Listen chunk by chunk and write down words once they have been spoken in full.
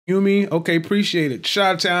Yumi, okay, appreciate it.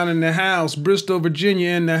 Chi-Town in the house. Bristol, Virginia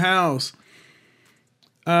in the house.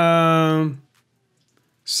 Um,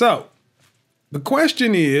 so the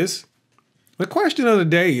question of the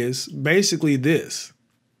day is basically this.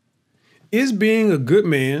 Is being a good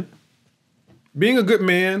man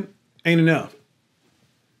ain't enough.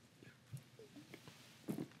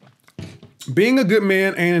 Being a good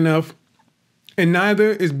man ain't enough, and neither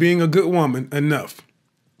is being a good woman enough.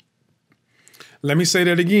 Let me say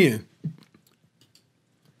that again.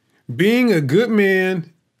 Being a good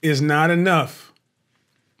man is not enough.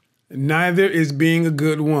 Neither is being a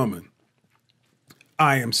good woman.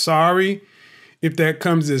 I am sorry if that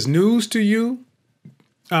comes as news to you.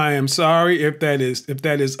 I am sorry if that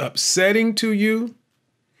is upsetting to you.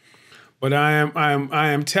 But I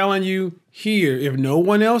am telling you here, if no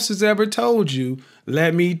one else has ever told you,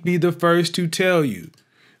 let me be the first to tell you.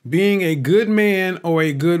 Being a good man or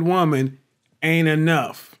a good woman ain't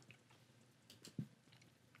enough.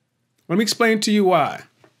 Let me explain to you why.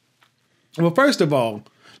 Well, first of all,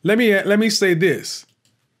 let me say this.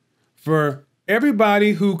 For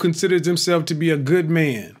everybody who considers himself to be a good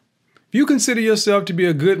man, if you consider yourself to be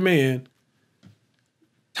a good man,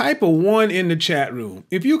 type a 1 in the chat room.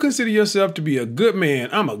 If you consider yourself to be a good man,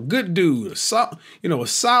 I'm a good dude, a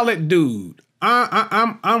solid dude.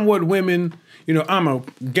 I'm what women, I'm a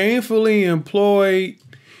gainfully employed,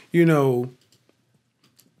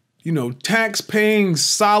 tax-paying,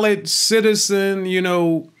 solid citizen,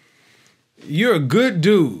 you're a good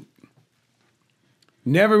dude.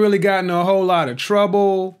 Never really gotten in a whole lot of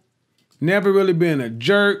trouble. Never really been a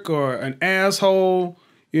jerk or an asshole.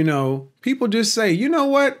 People just say, you know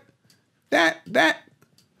what? That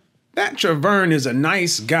Travern is a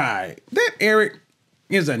nice guy. That Eric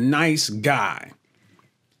is a nice guy.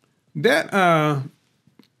 That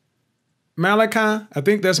Malachi, I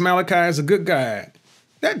think that's Malachi, is a good guy.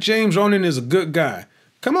 That James Ronan is a good guy.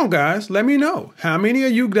 Come on, guys, let me know. How many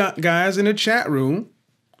of you guys in the chat room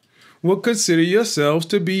would consider yourselves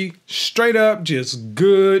to be straight up just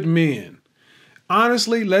good men?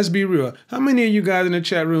 Honestly, let's be real. How many of you guys in the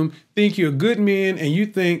chat room think you're good men and you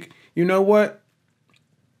think, you know what?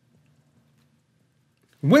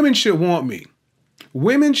 Women should want me.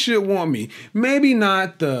 Women should want me. Maybe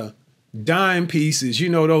not the dime pieces,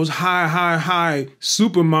 those high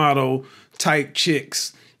supermodel type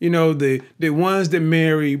chicks, the ones that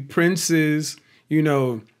marry princes,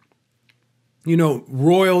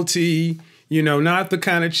 royalty, not the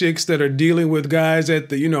kind of chicks that are dealing with guys at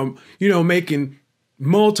the, making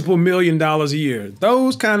multiple $1 million a year.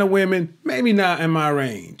 Those kind of women, maybe not in my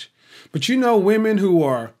range. But women who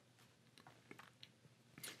are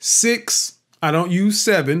 6, I don't use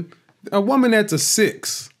 7, a woman that's a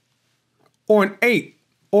 6 or an 8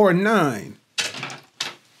 or a 9.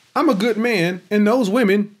 I'm a good man, and those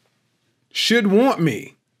women should want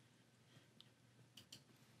me.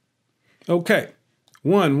 Okay.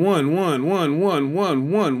 1, 1, 1, 1, 1,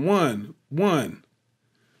 1, 1, 1, 1.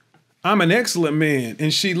 I'm an excellent man,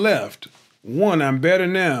 and she left. 1, I'm better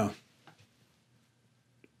now.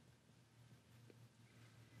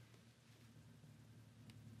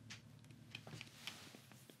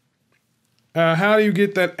 How do you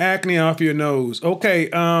get that acne off your nose? Okay,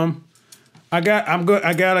 I got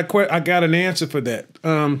an answer for that.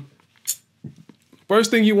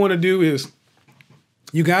 First thing you want to do is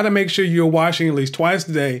you got to make sure you're washing at least twice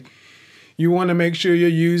a day. You want to make sure you're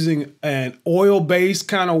using an oil-based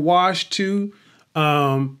kind of wash too.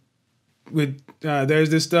 There's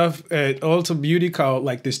this stuff at Ulta Beauty called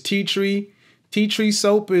like this tea tree. Tea tree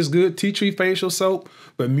soap is good. Tea tree facial soap.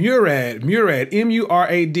 But Murad,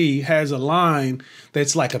 M-U-R-A-D, has a line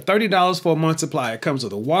that's like a $30 for a month supply. It comes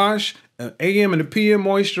with a wash, an AM and a PM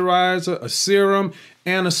moisturizer, a serum,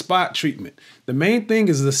 and a spot treatment. The main thing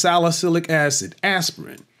is the salicylic acid,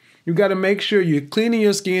 aspirin. You got to make sure you're cleaning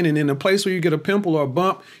your skin, and in a place where you get a pimple or a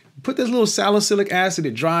bump, put this little salicylic acid.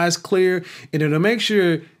 It dries clear, and it'll make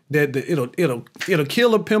sure that it'll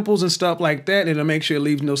kill the pimples and stuff like that, and it'll make sure it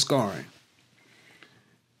leaves no scarring.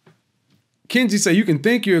 Kenzie say you can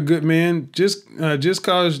think you're a good man just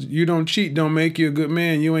cause you don't cheat don't make you a good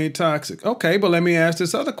man. You ain't toxic. Okay, but let me ask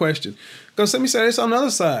this other question. Because let me say this on the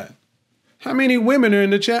other side. How many women are in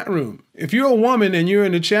the chat room? If you're a woman and you're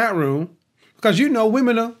in the chat room, because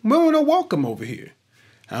women are welcome over here.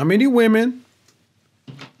 How many women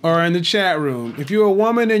are in the chat room? If you're a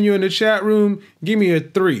woman and you're in the chat room, give me a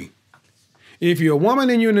 3. If you're a woman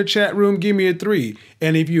and you're in the chat room, give me a 3.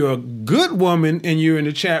 And if you're a good woman and you're in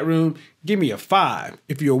the chat room, give me a 5.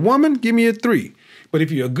 If you're a woman, give me a 3. But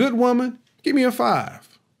if you're a good woman, give me a 5.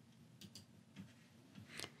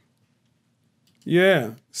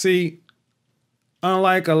 Yeah. See,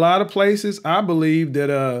 unlike a lot of places, I believe that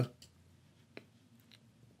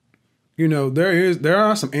there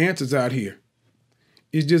are some answers out here.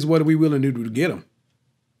 It's just what are we willing to do to get them?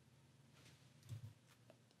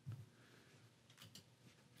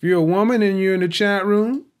 If you're a woman and you're in the chat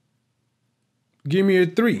room, give me a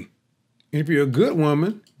 3. If you're a good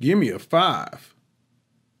woman, give me a 5.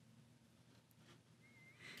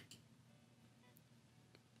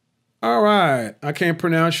 All right. I can't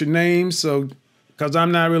pronounce your name, so because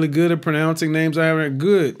I'm not really good at pronouncing names. I haven't.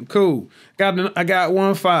 Good. Cool. I got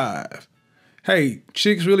 1 5. Hey,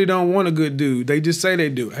 chicks really don't want a good dude. They just say they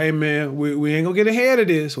do. Hey, man, we ain't gonna get ahead of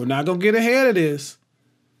this. We're not gonna get ahead of this.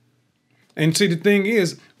 And see, the thing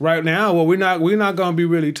is, right now, well, we're not gonna be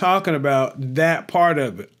really talking about that part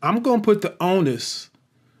of it. I'm gonna put the onus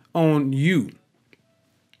on you.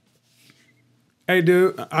 Hey,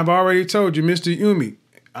 dude, I've already told you, Mr. Yumi,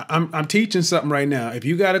 I'm teaching something right now. If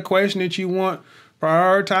you got a question that you want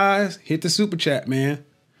prioritized, hit the super chat, man.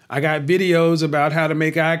 I got videos about how to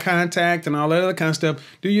make eye contact and all that other kind of stuff.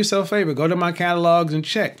 Do yourself a favor. Go to my catalogs and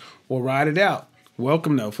check or write it out.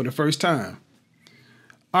 Welcome, though, for the first time.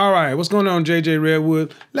 All right, what's going on, JJ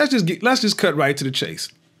Redwood? Let's just cut right to the chase.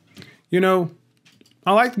 You know,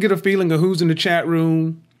 I like to get a feeling of who's in the chat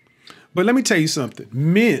room. But let me tell you something.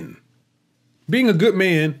 Men, being a good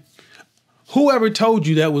man, whoever told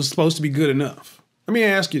you that was supposed to be good enough? Let me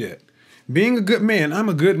ask you that. Being a good man, I'm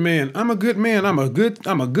a good man. I'm a good man. I'm a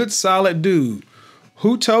good solid dude.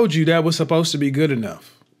 Who told you that was supposed to be good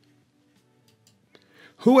enough?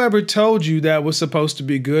 Whoever told you that was supposed to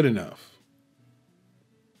be good enough?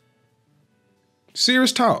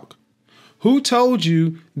 Serious talk. Who told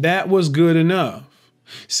you that was good enough?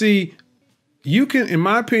 See, you can, in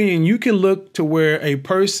my opinion, you can look to where a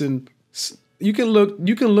person, you can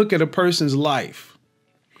look at a person's life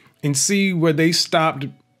and see where they stopped.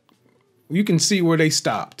 You can see where they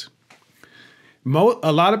stopped.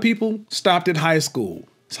 A lot of people stopped at high school.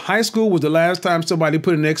 High school was the last time somebody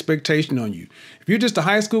put an expectation on you. If you're just a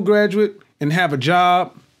high school graduate and have a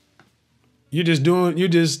job, you're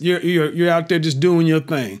out there just doing your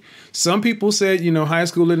thing. Some people said, high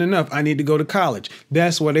school isn't enough. I need to go to college.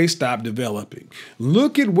 That's where they stopped developing.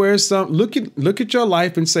 Look at your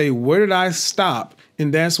life and say, where did I stop?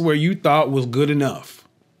 And that's where you thought was good enough.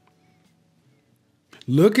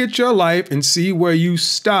 Look at your life and see where you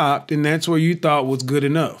stopped, and that's where you thought was good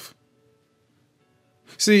enough.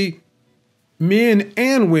 See, men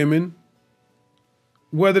and women,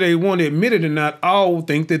 whether they want to admit it or not, all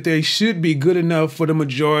think that they should be good enough for the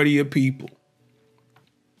majority of people.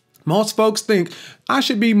 Most folks think I'm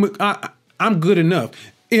good enough.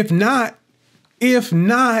 If not,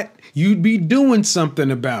 you'd be doing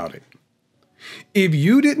something about it. If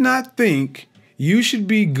you did not think you should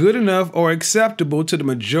be good enough or acceptable to the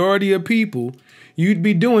majority of people, you'd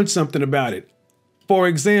be doing something about it. For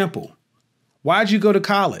example, why'd you go to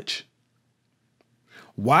college?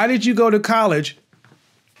 Why did you go to college?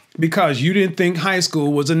 Because you didn't think high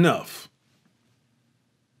school was enough.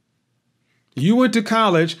 You went to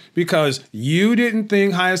college because you didn't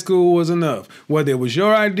think high school was enough. Whether it was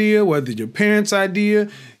your idea, whether your parents' idea,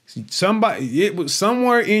 it was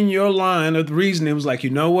somewhere in your line of reasoning. It was like, you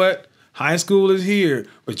know what? High school is here,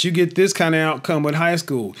 but you get this kind of outcome with high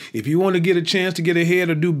school. If you want to get a chance to get ahead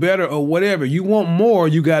or do better or whatever, you want more,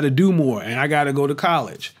 you got to do more. And I got to go to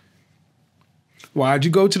college. Why'd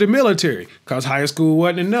you go to the military? Because high school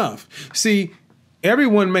wasn't enough. See,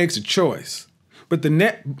 everyone makes a choice, but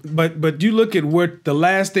you look at where the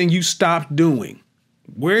last thing you stopped doing.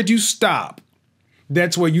 Where'd you stop?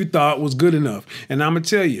 That's where you thought was good enough. And I'm going to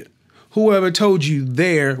tell you, whoever told you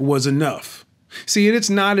there was enough. See, it's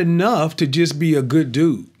not enough to just be a good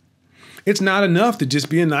dude. It's not enough to just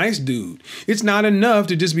be a nice dude. It's not enough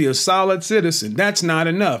to just be a solid citizen. That's not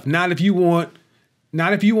enough. Not if you want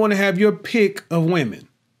to have your pick of women.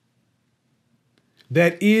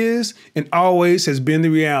 That is and always has been the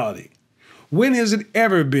reality. When has it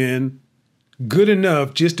ever been good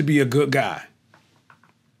enough just to be a good guy?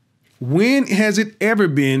 When has it ever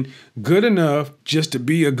been good enough just to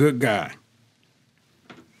be a good guy?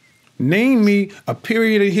 Name me a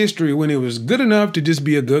period in history when it was good enough to just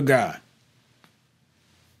be a good guy.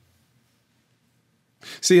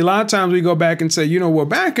 See, a lot of times we go back and say, well,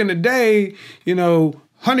 back in the day,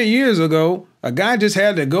 100 years ago, a guy just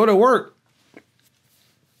had to go to work.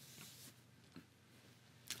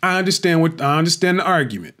 I understand the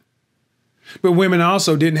argument. But women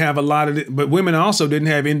also didn't have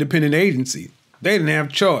independent agency. They didn't have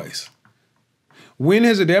choice. When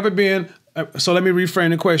has it ever been? So let me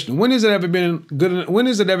reframe the question. When has it ever been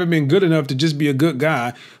good enough to just be a good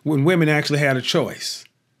guy when women actually had a choice?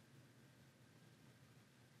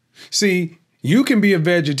 See, you can be a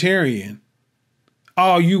vegetarian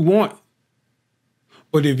all you want.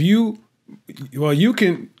 But if you, well, you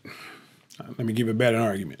can, let me give a better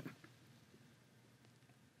argument.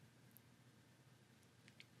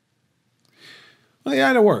 Well, yeah,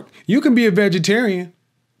 that'll work. You can be a vegetarian,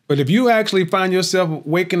 but if you actually find yourself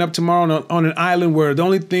waking up tomorrow on an island where the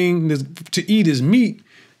only thing to eat is meat,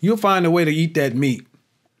 you'll find a way to eat that meat.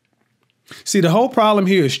 See, the whole problem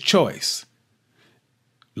here is choice.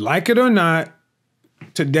 Like it or not,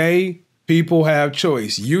 today, people have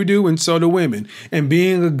choice. You do, and so do women. And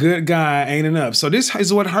being a good guy ain't enough. So this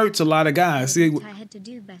is what hurts a lot of guys. See, I had to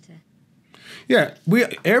do better. Yeah,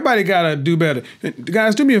 everybody gotta do better.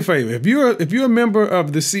 Guys, do me a favor. If you're a member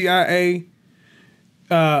of the CIA,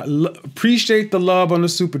 appreciate the love on the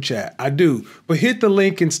super chat. I do, but hit the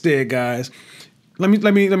link instead, guys. Let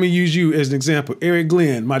me use you as an example. Eric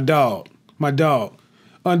Glenn, my dog.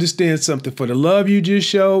 Understand something. For the love you just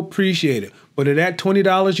showed, appreciate it. But of that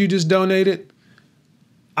 $20 you just donated,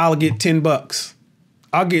 I'll get $10.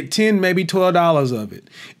 I'll get $10, maybe $12 of it,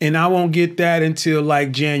 and I won't get that until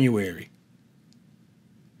like January.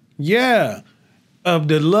 Yeah. Of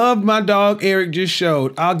the love my dog Eric just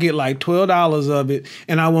showed, I'll get like $12 of it,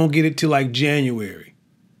 and I won't get it till like January.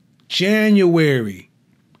 January.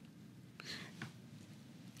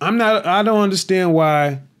 I don't understand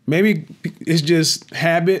why. Maybe it's just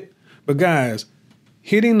habit. But guys,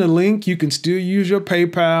 hitting the link, you can still use your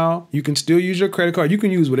PayPal. You can still use your credit card. You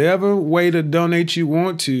can use whatever way to donate you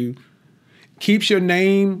want to. Keeps your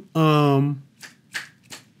name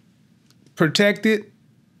protected.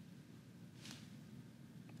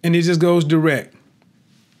 And it just goes direct.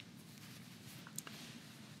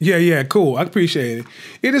 Yeah, cool. I appreciate it.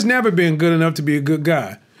 It has never been good enough to be a good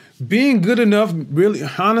guy. Being good enough, really,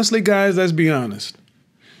 honestly, guys, let's be honest.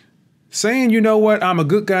 Saying, you know what, I'm a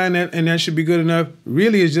good guy and that should be good enough,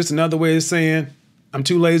 really is just another way of saying I'm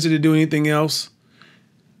too lazy to do anything else.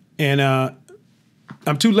 And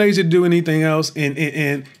I'm too lazy to do anything else,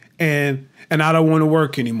 and I don't want to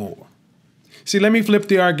work anymore. See, let me flip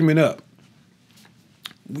the argument up.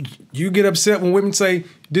 You get upset when women say,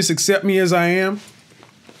 just accept me as I am?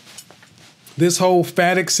 This whole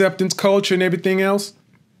fat acceptance culture and everything else?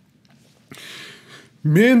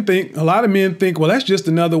 A lot of men think, well, that's just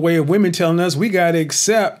another way of women telling us we got to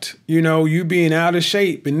accept, you being out of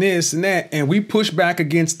shape and this and that. And we push back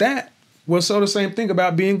against that. Well, so the same thing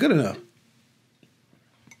about being good enough.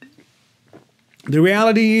 The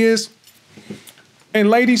reality is, and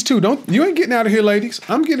ladies too, you ain't getting out of here, ladies.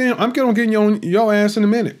 I'm getting on your ass in a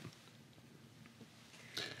minute.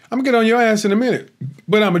 I'm getting on your ass in a minute,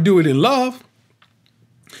 but I'm gonna do it in love,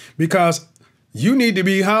 because you need to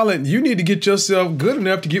be hollering. You need to get yourself good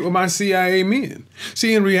enough to get with my CIA men.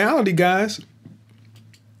 See, in reality, guys,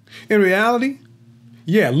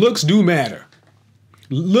 yeah, looks do matter.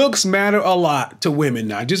 Looks matter a lot to women,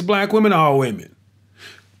 not just black women, all women.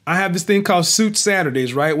 I have this thing called Suit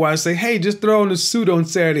Saturdays, right? Where I say, hey, just throw on a suit on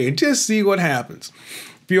Saturday and just see what happens.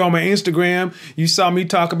 If you're on my Instagram, you saw me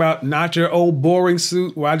talk about not your old boring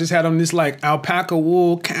suit, where I just had on this like alpaca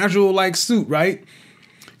wool casual like suit, right?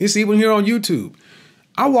 It's even here on YouTube.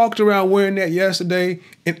 I walked around wearing that yesterday,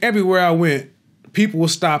 and everywhere I went, people will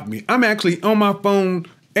stop me. I'm actually on my phone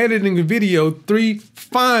editing a video. 3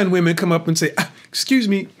 fine women come up and say, excuse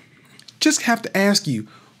me, just have to ask you,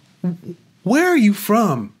 where are you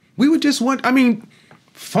from? We would just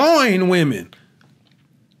fine women.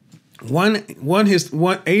 One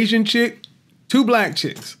Asian chick, 2 black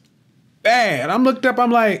chicks. Bad. I'm looked up, I'm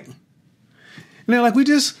like, and they're like,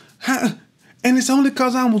 and it's only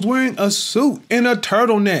because I was wearing a suit and a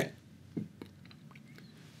turtleneck.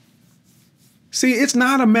 See, it's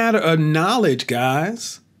not a matter of knowledge,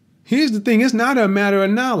 guys. Here's the thing. It's not a matter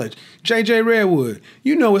of knowledge. JJ Redwood,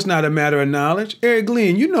 you know it's not a matter of knowledge. Eric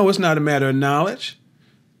Glenn, you know it's not a matter of knowledge.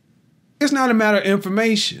 It's not a matter of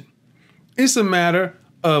information. It's a matter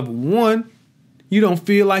of, one, you don't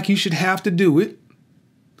feel like you should have to do it.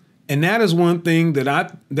 And that is one thing that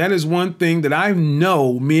I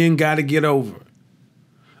know men got to get over.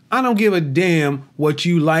 I don't give a damn what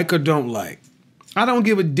you like or don't like. I don't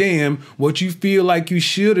give a damn what you feel like you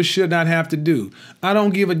should or should not have to do. I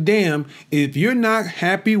don't give a damn if you're not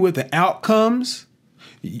happy with the outcomes.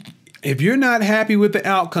 If you're not happy with the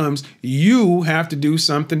outcomes, you have to do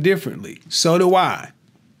something differently. So do I.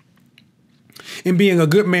 And being a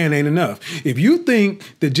good man ain't enough. If you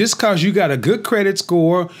think that just because you got a good credit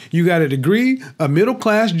score, you got a degree, a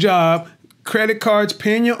middle-class job, credit cards,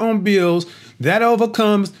 paying your own bills, that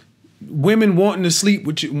overcomes women wanting to sleep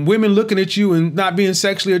with you, women looking at you and not being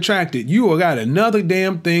sexually attracted, you got another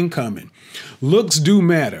damn thing coming. Looks do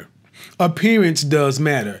matter. Appearance does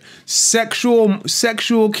matter.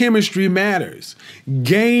 Sexual chemistry matters.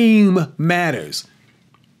 Game matters.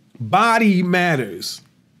 Body matters.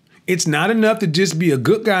 It's not enough to just be a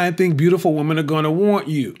good guy and think beautiful women are going to want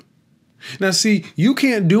you. Now, see, you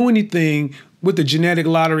can't do anything with the genetic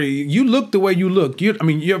lottery. You look the way you look.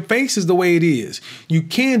 Your face is the way it is. You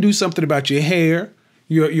can do something about your hair,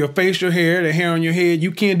 your facial hair, the hair on your head.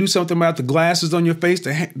 You can do something about the glasses on your face,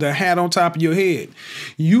 the hat on top of your head.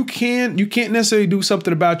 You can't necessarily do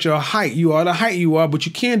something about your height. You are the height you are, but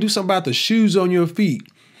you can do something about the shoes on your feet.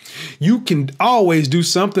 You can always do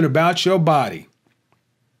something about your body.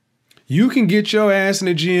 You can get your ass in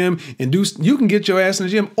the gym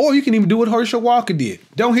or you can even do what Herschel Walker did.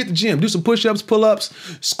 Don't hit the gym. Do some push-ups, pull-ups,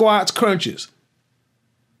 squats, crunches.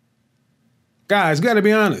 Guys, gotta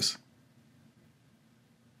be honest.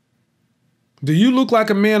 Do you look like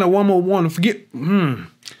a man or woman would want to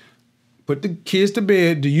put the kids to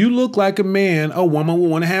bed? Do you look like a man or woman would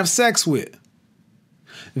want to have sex with?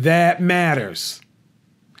 That matters.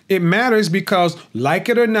 It matters because, like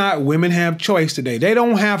it or not, women have choice today. They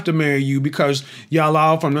don't have to marry you because y'all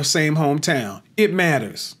all from the same hometown. It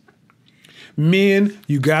matters. Men,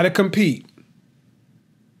 you got to compete.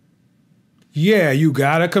 Yeah, you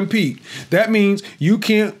got to compete. That means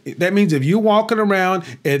if you're walking around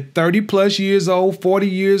at 30 plus years old, 40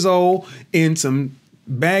 years old in some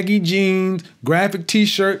baggy jeans, graphic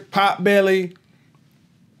t-shirt, pot belly,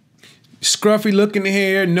 scruffy looking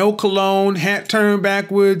hair, no cologne, hat turned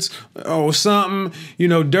backwards or something,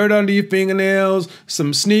 dirt under your fingernails,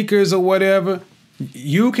 some sneakers or whatever, and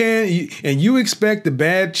you expect the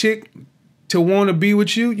bad chick to want to be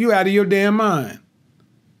with you, you out of your damn mind.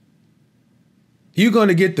 You're going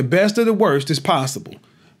to get the best of the worst as possible.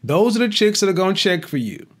 Those are the chicks that are going to check for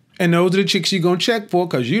you. And those are the chicks you're going to check for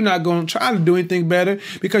because you're not going to try to do anything better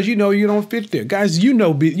because you don't fit there. Guys, being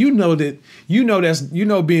a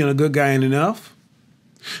good guy ain't enough.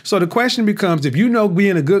 So the question becomes, if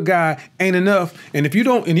being a good guy ain't enough, and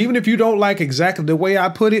even if you don't like exactly the way I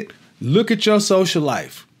put it, look at your social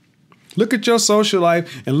life. Look at your social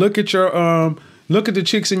life and look at the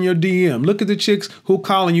chicks in your DM. Look at the chicks who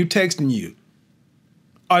calling you, texting you.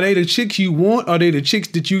 Are they the chicks you want? Or are they the chicks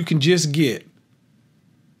that you can just get?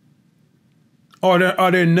 Are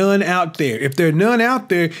there none out there? If there are none out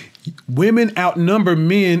there, women outnumber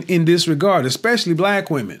men in this regard, especially black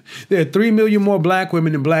women. There are 3 million more black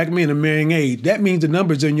women than black men in marrying age. That means the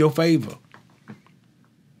numbers are in your favor.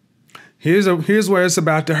 Here's where it's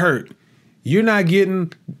about to hurt. You're not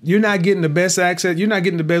getting the best access. You're not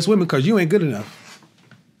getting the best women because you ain't good enough.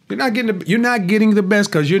 You're not getting the best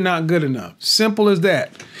because you're not good enough. Simple as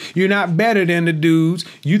that. You're not better than the dudes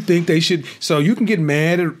you think they should. So you can get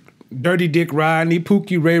mad at Dirty Dick Rodney,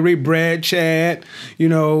 Pookie Ray Ray, Brad Chad,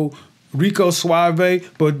 Rico Suave,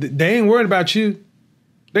 but they ain't worried about you.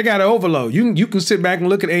 They got an overload. You can sit back and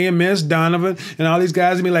look at AMS, Donovan, and all these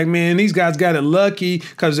guys and be like, man, these guys got it lucky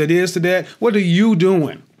because it is to that. What are you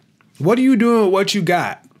doing? What are you doing with what you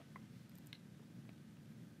got?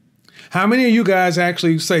 How many of you guys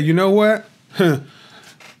actually say, you know what?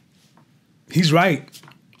 He's right.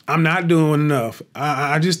 I'm not doing enough.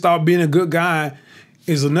 I just thought being a good guy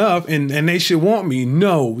is enough and they should want me.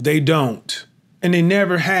 No, they don't. And they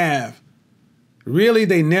never have. Really,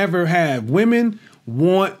 they never have. Women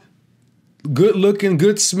want good looking,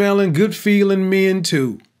 good smelling, good feeling men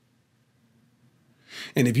too.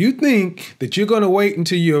 And if you think that you're going to wait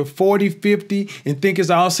until you're 40, 50 and think it's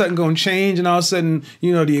all of a sudden going to change and all of a sudden,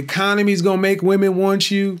 the economy is going to make women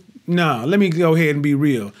want you. No, let me go ahead and be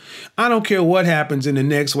real. I don't care what happens in the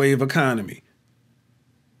next wave economy.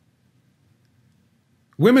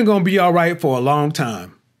 Women going to be all right for a long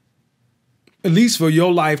time, at least for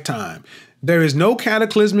your lifetime. There is no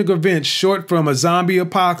cataclysmic event short from a zombie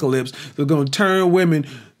apocalypse that's going to turn women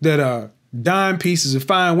that are dime pieces of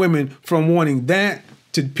fine women from wanting that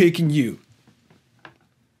to picking you.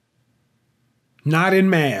 Not in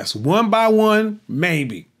mass. One by one,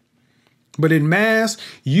 maybe. But in mass,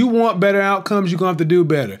 you want better outcomes, you're going to have to do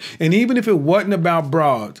better. And even if it wasn't about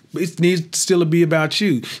broads, it needs to still be about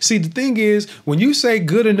you. See, the thing is, when you say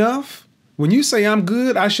good enough, when you say I'm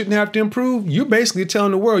good, I shouldn't have to improve, you're basically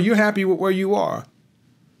telling the world you're happy with where you are.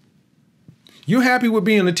 You're happy with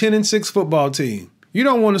being a 10-6 football team. You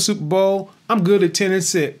don't want a Super Bowl. I'm good at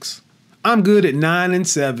 10-6. I'm good at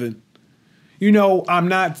 9-7. I'm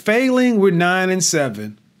not failing. We're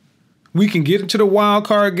 9-7. We can get into the wild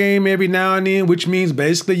card game every now and then, which means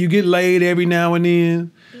basically you get laid every now and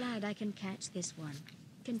then. Glad I can catch this one.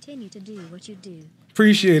 Continue to do what you do.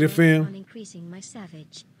 Appreciate it, fam. On increasing my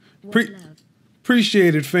savage.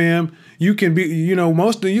 Appreciate it, fam. You can be, you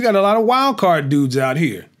got a lot of wild card dudes out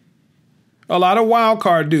here. A lot of wild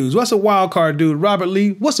card dudes. What's a wild card dude? Robert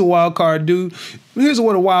Lee, what's a wild card dude? Here's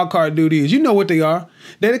what a wild card dude is. You know what they are.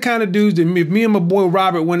 They're the kind of dudes that if me and my boy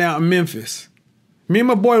Robert went out in Memphis.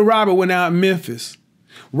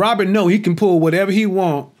 Robert know he can pull whatever he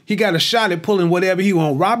want. He got a shot at pulling whatever he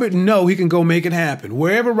want. Robert know he can go make it happen.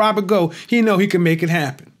 Wherever Robert go, he know he can make it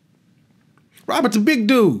happen. Robert's a big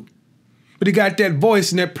dude. But he got that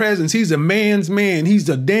voice and that presence. He's a man's man. He's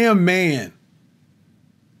a damn man.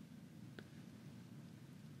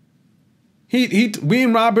 We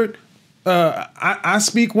and Robert, I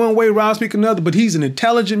speak one way, Rob speak another, but he's an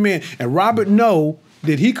intelligent man. And Robert know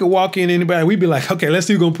that he could walk in anybody. We'd be like, okay, let's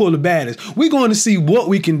see who's going to pull the baddest. We're going to see what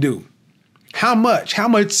we can do. How much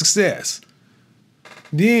success.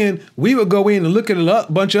 Then we would go in and look at a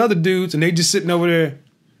bunch of other dudes and they just sitting over there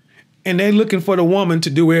and they looking for the woman to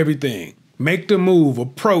do everything. Make the move,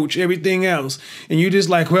 approach, everything else. And you're just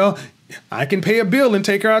like, well, I can pay a bill and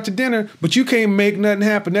take her out to dinner, but you can't make nothing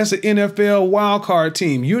happen. That's an NFL wild card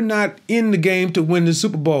team. You're not in the game to win the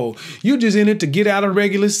Super Bowl. You're just in it to get out of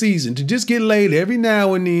regular season, to just get laid every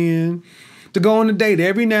now and then, to go on a date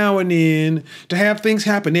every now and then, to have things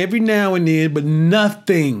happen every now and then, but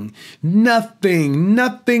nothing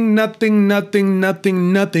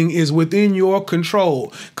is within your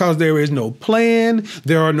control because there is no plan.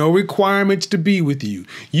 There are no requirements to be with you.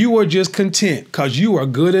 You are just content because you are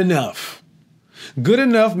good enough. Good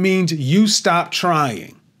enough means you stop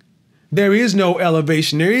trying. There is no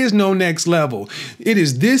elevation. There is no next level. It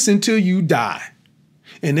is this until you die.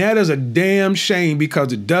 And that is a damn shame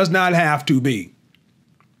because it does not have to be.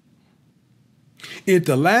 If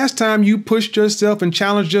the last time you pushed yourself and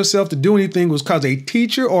challenged yourself to do anything was because a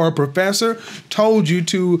teacher or a professor told you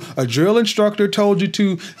to, a drill instructor told you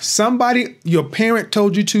to, somebody, your parent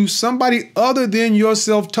told you to, somebody other than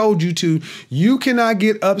yourself told you to, you cannot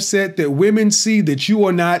get upset that women see that you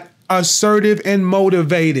are not assertive and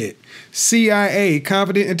motivated. CIA,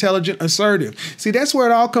 confident, intelligent, assertive. See, that's where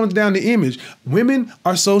it all comes down to image. Women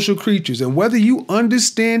are social creatures, and whether you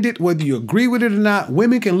understand it, whether you agree with it or not,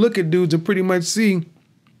 women can look at dudes and pretty much see.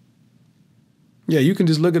 Yeah, you can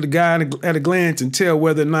just look at a guy at a glance and tell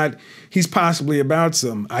whether or not he's possibly about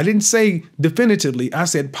something. I didn't say definitively, I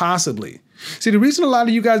said possibly. See, the reason a lot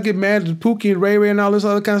of you guys get mad at Pookie and Ray Ray and all this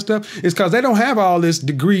other kind of stuff is because they don't have all this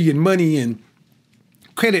degree and money and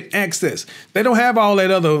credit access. They don't have all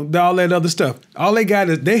that other stuff. All they got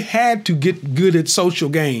is they had to get good at social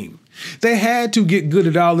game. They had to get good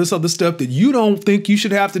at all this other stuff that you don't think you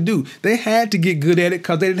should have to do. They had to get good at it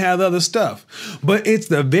because they didn't have the other stuff. But it's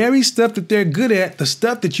the very stuff that they're good at, the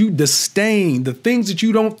stuff that you disdain, the things that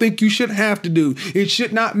you don't think you should have to do. It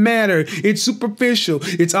should not matter. It's superficial.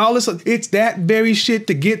 It's all this. It's that very shit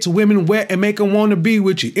that gets women wet and make them want to be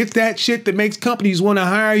with you. It's that shit that makes companies want to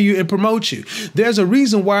hire you and promote you. There's a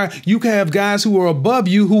reason why you can have guys who are above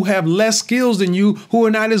you, who have less skills than you, who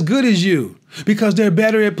are not as good as you. Because they're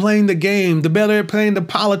better at playing the game. They're better at playing the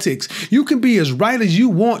politics. You can be as right as you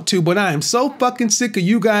want to, but I am so fucking sick of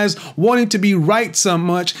you guys wanting to be right so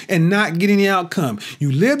much and not getting the outcome.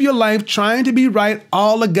 You live your life trying to be right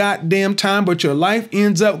all the goddamn time, but your life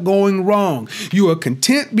ends up going wrong. You are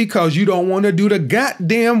content because you don't want to do the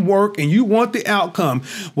goddamn work and you want the outcome.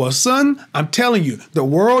 Well, son, I'm telling you, the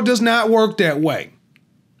world does not work that way.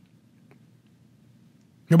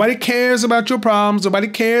 Nobody cares about your problems. Nobody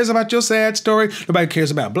cares about your sad story. Nobody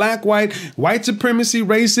cares about black, white supremacy,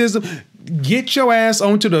 racism. Get your ass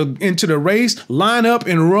into the race, line up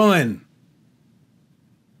and run.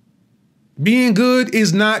 Being good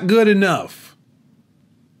is not good enough.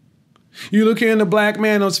 You look here in the black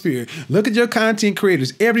manosphere. Look at your content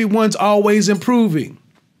creators. Everyone's always improving.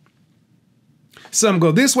 Some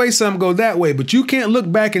go this way, some go that way, but you can't look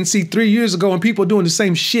back and see 3 years ago and people doing the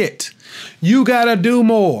same shit. You gotta do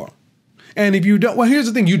more. And if you don't, well, here's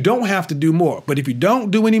the thing, you don't have to do more. But if you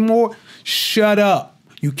don't do any more, shut up.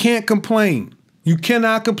 You can't complain. You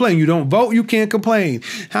cannot complain. You don't vote, you can't complain.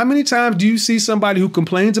 How many times do you see somebody who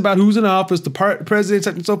complains about who's in office, the president,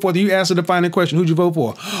 and so forth, and you ask the defining question, who'd you vote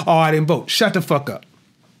for? Oh, I didn't vote. Shut the fuck up.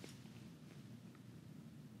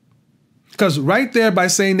 Because right there, by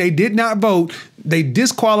saying they did not vote, they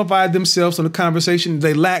disqualified themselves from the conversation.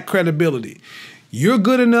 They lack credibility. You're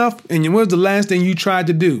good enough, and when's the last thing you tried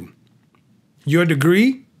to do? Your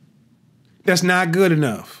degree? That's not good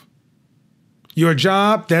enough. Your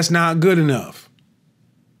job? That's not good enough.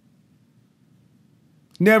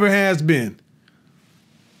 Never has been.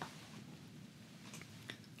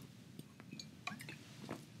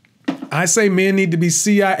 I say men need to be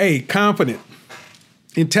CIA, confident,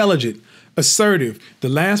 intelligent, assertive. The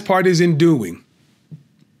last part is in doing.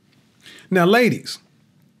 Now, ladies,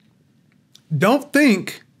 don't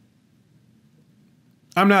think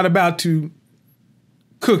I'm not about to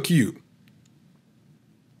cook you.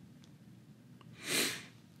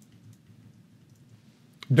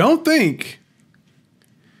 Don't think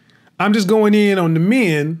I'm just going in on the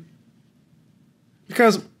men,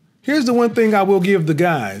 because here's the one thing I will give the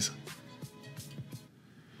guys.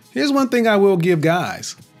 Here's one thing I will give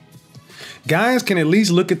guys. Guys can at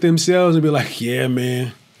least look at themselves and be like, yeah,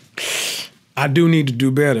 man, I do need to do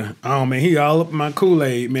better. Oh, man, he all up my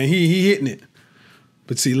Kool-Aid, man. He hitting it.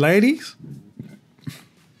 But see, ladies,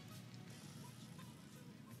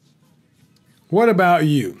 what about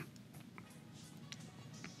you?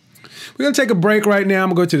 We're going to take a break right now.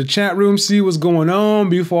 I'm going to go to the chat room, see what's going on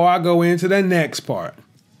before I go into the next part.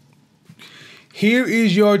 Here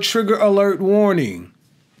is your trigger alert warning.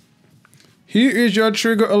 Here is your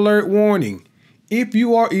trigger alert warning. If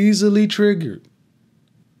you are easily triggered,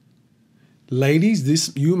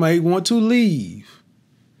 ladies, you may want to leave.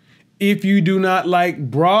 If you do not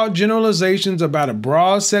like broad generalizations about a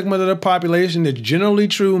broad segment of the population that's generally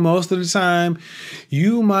true most of the time,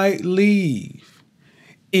 you might leave.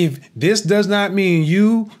 If this does not mean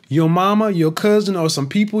you, your mama, your cousin, or some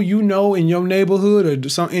people you know in your neighborhood or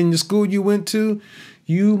some in the school you went to,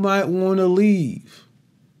 you might want to leave.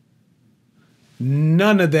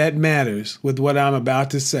 None of that matters with what I'm about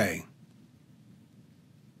to say.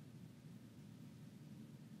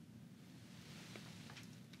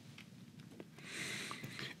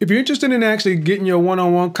 If you're interested in actually getting your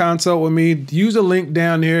one-on-one consult with me, use the link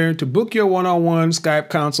down here to book your one-on-one Skype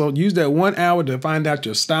consult. Use that 1 hour to find out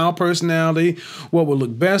your style, personality, what will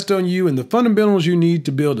look best on you, and the fundamentals you need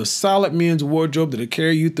to build a solid men's wardrobe that'll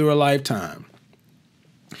carry you through a lifetime.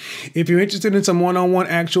 If you're interested in some one-on-one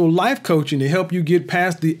actual life coaching to help you get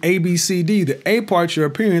past the ABCD, the A part's your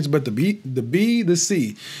appearance, but the B, the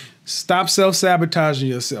C. Stop self-sabotaging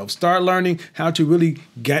yourself. Start learning how to really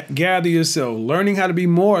gather yourself, learning how to be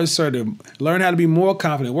more assertive, learn how to be more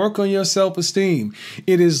confident, work on your self-esteem.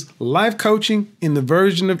 It is life coaching in the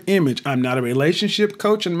version of image. I'm not a relationship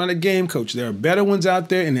coach. I'm not a game coach. There are better ones out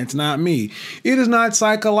there, and it's not me. It is not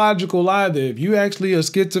psychological either. If you actually are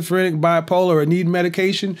schizophrenic, bipolar, or need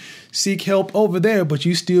medication, seek help over there, but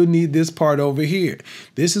you still need this part over here.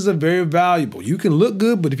 This is a very valuable. You can look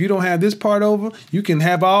good, but if you don't have this part over, you can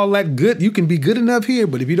have all that good. You can be good enough here,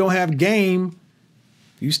 but if you don't have game,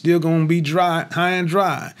 you still gonna be dry, high and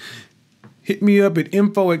dry. Hit me up at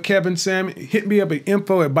info@by Kevin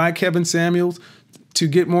Samuels to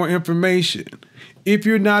get more information. If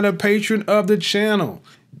you're not a patron of the channel,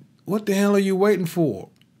 what the hell are you waiting for?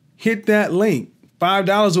 Hit that link.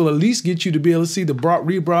 $5 will at least get you to be able to see the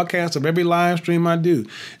rebroadcast of every live stream I do.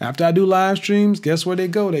 After I do live streams, guess where they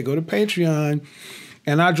go? They go to Patreon.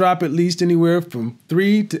 And I drop at least anywhere from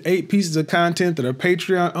 3 to 8 pieces of content that are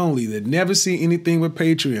Patreon only, that never see anything with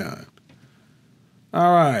Patreon.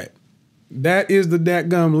 All right. That is the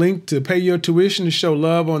dadgum link to pay your tuition to show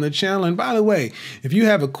love on the channel. And by the way, if you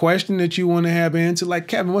have a question that you want to have answered, like,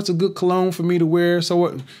 Kevin, what's a good cologne for me to wear? So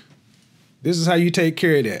what? This is how you take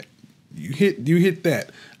care of that. You hit that.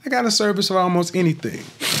 I got a service for almost anything.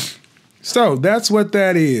 So that's what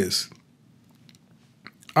that is.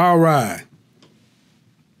 All right.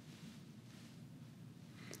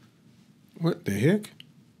 What the heck?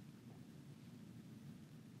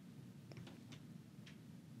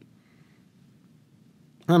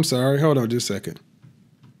 I'm sorry. Hold on just a second.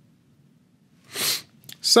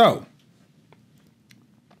 So,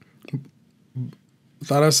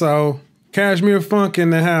 thought I saw Cashmere Funk in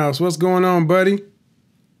the house. What's going on, buddy?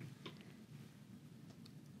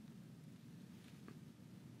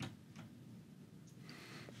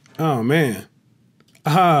 Oh, man.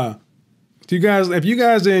 If you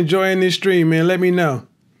guys are enjoying this stream, man, let me know.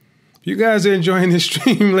 If you guys are enjoying this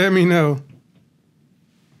stream, let me know.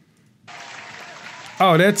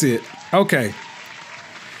 Oh, that's it. Okay.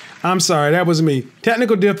 I'm sorry. That was me.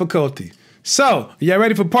 Technical difficulty. So, y'all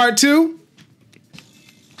ready for part 2?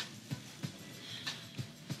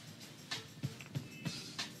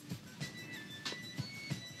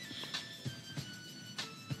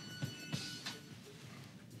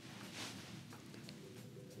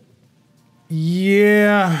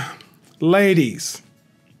 Yeah, ladies.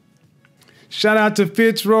 Shout out to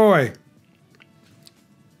Fitzroy.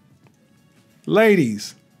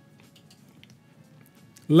 Ladies.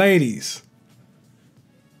 Ladies.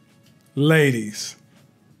 Ladies.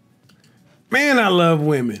 Man, I love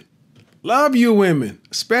women. Love you women,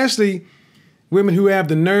 especially women who have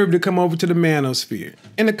the nerve to come over to the manosphere.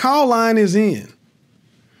 And the call line is in.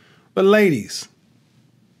 But ladies,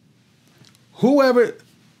 whoever...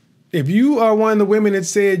 If you are one of the women that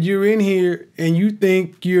said you're in here and you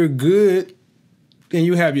think you're good and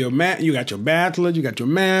you have you got your bachelor's, you got your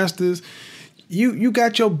master's, you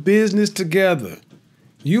got your business together.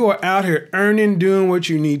 You are out here earning, doing what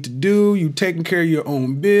you need to do. You taking care of your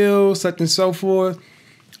own bills, such and so forth.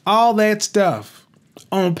 All that stuff.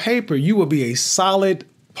 On paper, you will be a solid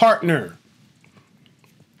partner.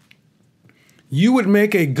 You would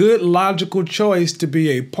make a good logical choice to be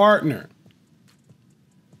a partner.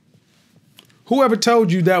 Whoever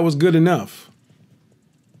told you that was good enough?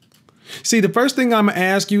 See, the first thing I'm going to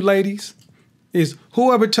ask you, ladies, is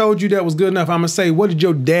whoever told you that was good enough, I'm going to say, what did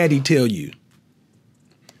your daddy tell you?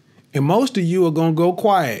 And most of you are going to go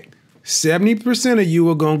quiet. 70% of you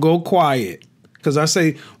are going to go quiet. Because I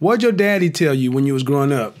say, what did your daddy tell you when you was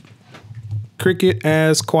growing up? Cricket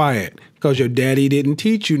ass quiet. Because your daddy didn't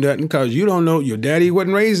teach you nothing. Because you don't know, your daddy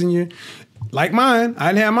wasn't raising you. Like mine.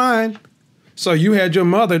 I didn't have mine. So you had your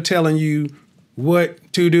mother telling you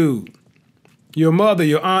what to do. Your mother,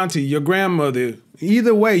 your auntie, your grandmother.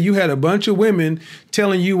 Either way, you had a bunch of women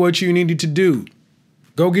telling you what you needed to do.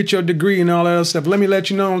 Go get your degree and all that other stuff. Let me let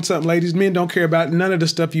you know on something, ladies. Men don't care about none of the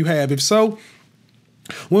stuff you have. If so,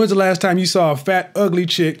 when was the last time you saw a fat, ugly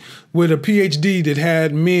chick with a PhD that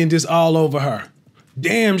had men just all over her?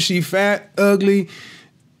 Damn, she fat, ugly,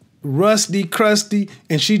 rusty, crusty,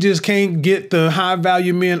 and she just can't get the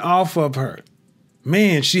high-value men off of her.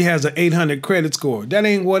 Man, she has an 800 credit score. That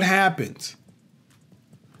ain't what happens.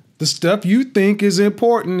 The stuff you think is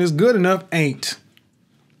important, is good enough, ain't.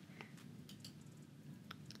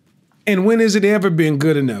 And when has it ever been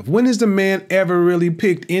good enough? When has the man ever really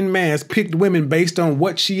picked women based on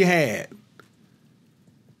what she had?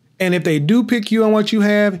 And if they do pick you on what you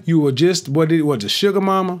have, you were just, a sugar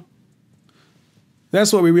mama?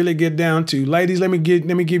 That's what we really get down to. Ladies, let me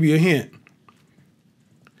give you a hint.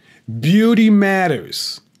 Beauty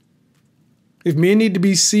matters. If men need to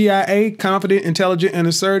be CIA, confident, intelligent, and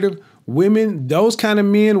assertive, women, those kind of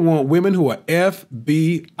men want women who are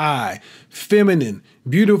FBI, feminine,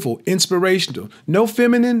 beautiful, inspirational. No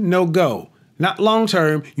feminine, no go. Not long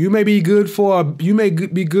term. You may be good for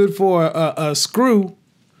a screw.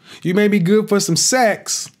 You may be good for some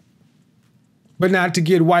sex, but not to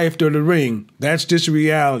get wifed or the ring. That's just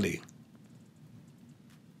reality.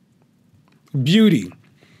 Beauty.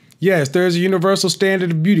 Yes, there's a universal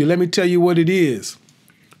standard of beauty. Let me tell you what it is.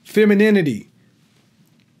 Femininity.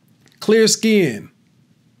 Clear skin.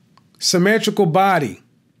 Symmetrical body.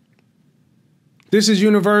 This is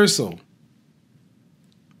universal.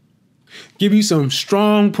 Give you some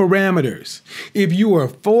strong parameters. If you're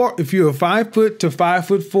 5 foot to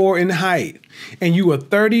 5'4" in height, and you are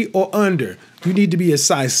 30 or under, you need to be a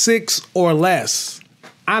size 6 or less.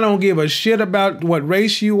 I don't give a shit about what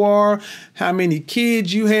race you are, how many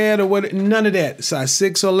kids you had, or what. None of that. Size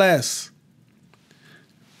 6 or less.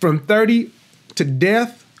 From 30 to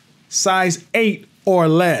death, size 8 or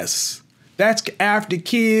less. That's after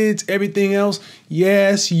kids, everything else.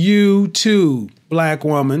 Yes, you too, black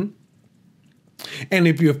woman. And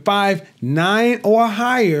if you're 5'9" or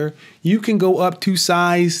higher, you can go up to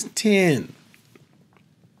size 10.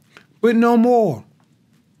 But no more.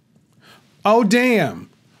 Oh, damn.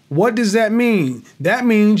 What does that mean? That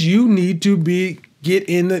means you need to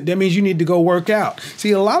that means you need to go work out.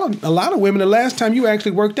 See, a lot of women, the last time you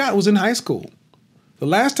actually worked out was in high school. The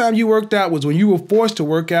last time you worked out was when you were forced to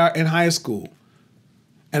work out in high school.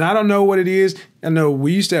 And I don't know what it is. I know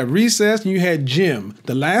we used to have recess and you had gym.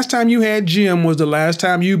 The last time you had gym was the last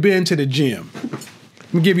time you've been to the gym.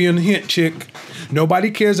 Let me give you a hint, chick.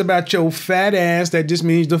 Nobody cares about your fat ass. That just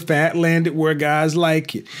means the fat landed where guys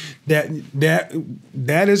like it.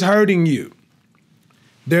 That is hurting you.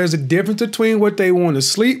 There's a difference between what they want to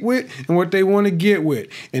sleep with and what they want to get with.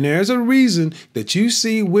 And there's a reason that you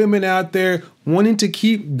see women out there wanting to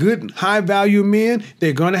keep good, high-value men.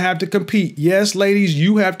 They're going to have to compete. Yes, ladies,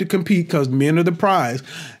 you have to compete because men are the prize.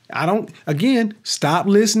 Stop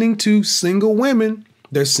listening to single women.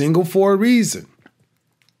 They're single for a reason.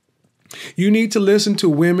 You need to listen to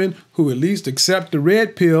women who at least accept the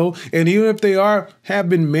red pill, and even if they have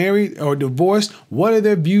been married or divorced, what are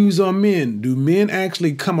their views on men? Do men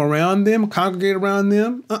actually come around them, congregate around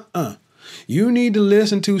them? You need to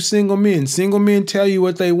listen to single men. Single men tell you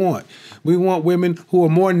what they want. We want women who are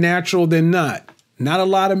more natural than not a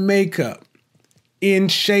lot of makeup, in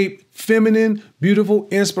shape, feminine, beautiful,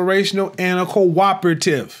 inspirational, and a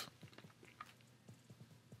cooperative.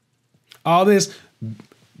 All this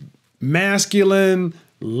masculine,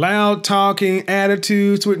 loud talking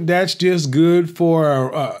attitudes, that's just good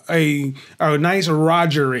for a nice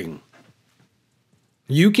rogering.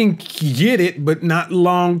 You can get it, but not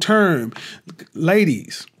long term.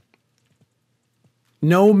 Ladies,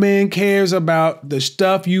 No man cares about the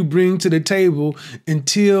stuff you bring to the table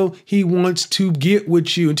until he wants to get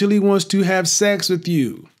with you, until he wants to have sex with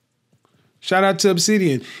you. Shout out to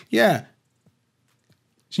Obsidian. Yeah.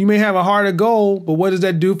 So you may have a heart of gold, but what does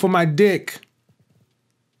that do for my dick?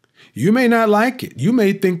 You may not like it. You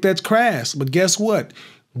may think that's crass, but guess what?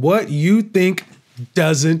 What you think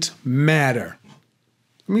doesn't matter.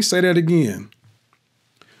 Let me say that again.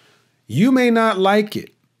 You may not like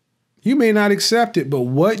it. You may not accept it, but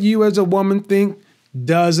what you as a woman think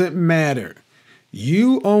doesn't matter.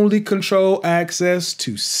 You only control access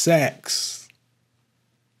to sex.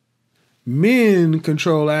 Men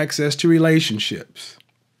control access to relationships.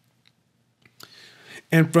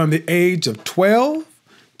 And from the age of 12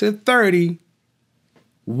 to 30,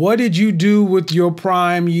 what did you do with your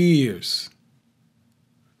prime years?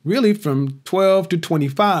 Really, from 12 to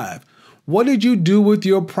 25. What did you do with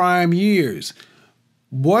your prime years?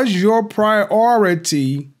 Was your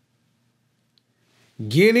priority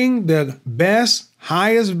getting the best,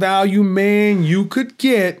 highest value man you could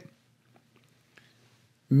get,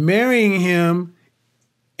 marrying him,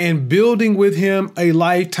 and building with him a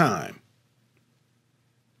lifetime?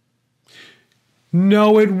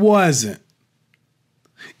 No, it wasn't.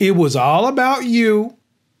 It was all about you,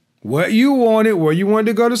 what you wanted, where you wanted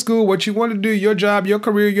to go to school, what you wanted to do, your job, your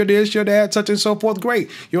career, your this, your that, such and so forth.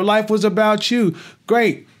 Great. Your life was about you.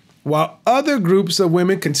 Great. While other groups of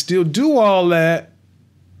women can still do all that,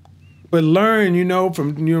 but learn,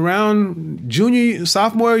 from around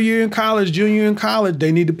sophomore year in college, junior year in college,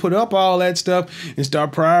 they need to put up all that stuff and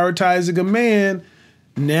start prioritizing a man.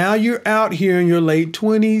 Now you're out here in your late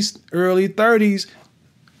 20s, early 30s,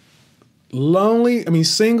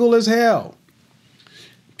 single as hell.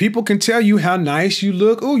 People can tell you how nice you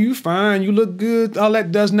look. Oh, you fine. You look good. All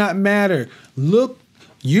that does not matter. Look,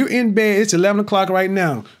 you're in bed. It's 11 o'clock right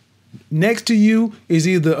now. Next to you is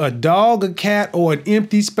either a dog, a cat, or an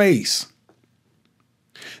empty space.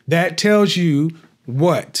 That tells you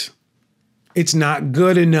what? It's not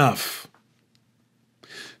good enough.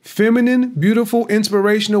 Feminine, beautiful,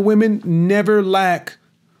 inspirational women never lack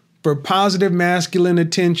for positive masculine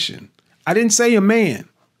attention. I didn't say a man.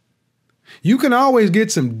 You can always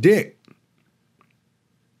get some dick.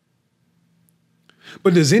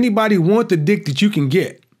 But does anybody want the dick that you can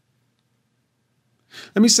get?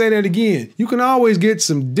 Let me say that again. You can always get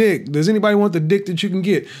some dick. Does anybody want the dick that you can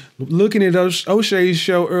get? Looking at O'Shea's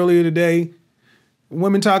show earlier today,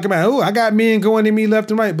 women talking about, oh, I got men going at me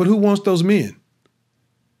left and right, but who wants those men?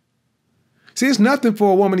 See, it's nothing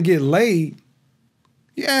for a woman to get laid.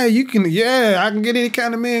 Yeah, I can get any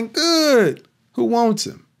kind of man. Good. Who wants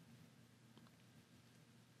him?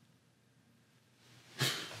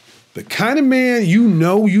 The kind of man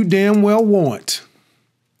you damn well want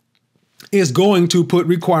is going to put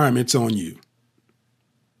requirements on you.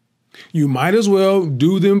 You might as well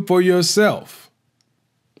do them for yourself.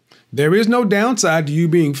 There is no downside to you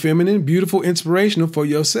being feminine, beautiful, inspirational for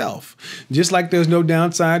yourself. Just like there's no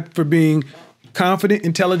downside for being confident,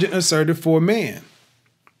 intelligent, assertive for a man.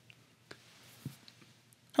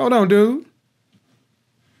 Hold on, dude.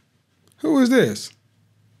 Who is this?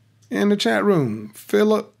 In the chat room,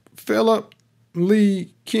 Philip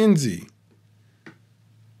Lee Kinsey.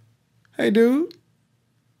 Hey, dude,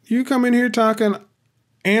 you come in here talking,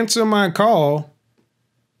 answer my call.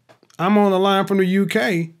 I'm on the line from the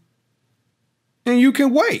UK, and you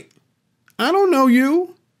can wait. I don't know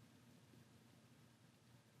you.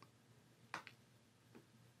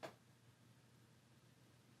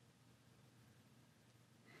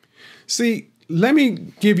 See, let me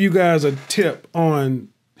give you guys a tip on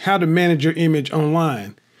how to manage your image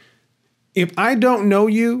online. If I don't know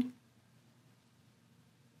you,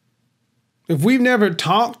 if we've never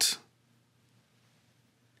talked,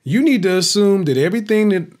 you need to assume that everything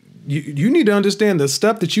that you need to understand the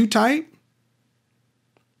stuff that you type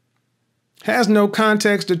has no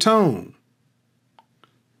context or tone.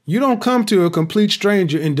 You don't come to a complete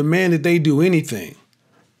stranger and demand that they do anything.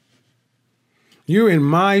 You're in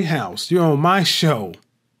my house. You're on my show.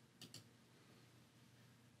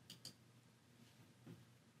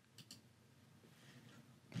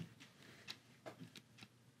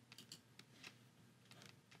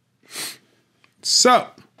 So,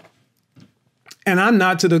 and I'm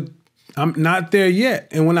not there yet.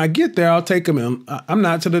 And when I get there, I'll take them in. I'm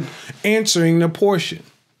not to the answering the portion.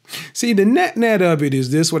 See, the net of it is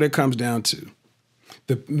this, what it comes down to.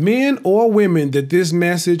 The men or women that this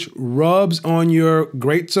message rubs on your,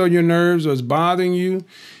 grates on your nerves or is bothering you,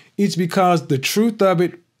 it's because the truth of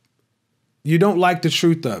it, you don't like the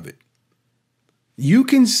truth of it. You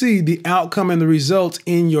can see the outcome and the results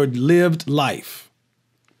in your lived life.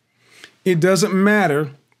 It doesn't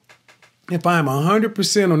matter if I'm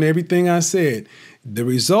 100% on everything I said. The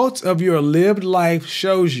results of your lived life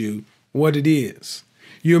shows you what it is.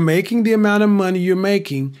 You're making the amount of money you're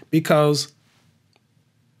making because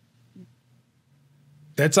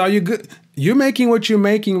that's all you're good. You're making what you're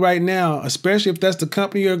making right now, especially if that's the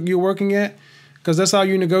company you're working at, because that's all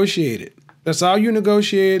you negotiated. That's all you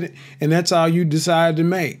negotiated, and that's all you decided to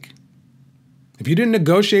make. If you didn't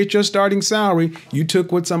negotiate your starting salary, you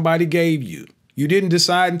took what somebody gave you. You didn't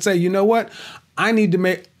decide and say, you know what? I'm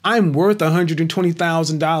worth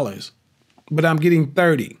 $120,000, but I'm getting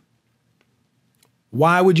 30.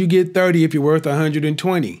 Why would you get 30 if you're worth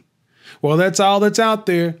 120? Well, that's all that's out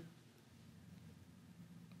there.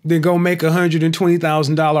 Then go make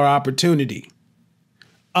 $120,000 opportunity.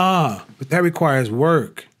 But that requires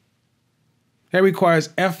work. That requires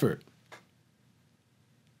effort.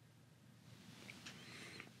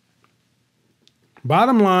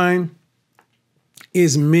 Bottom line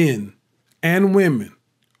is men and women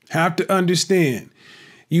have to understand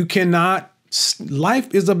you cannot,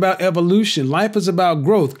 life is about evolution. Life is about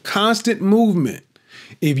growth, constant movement.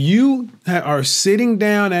 If you are sitting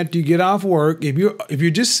down after you get off work, if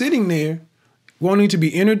you're just sitting there wanting to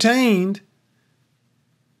be entertained,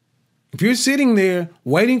 if you're sitting there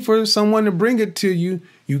waiting for someone to bring it to you,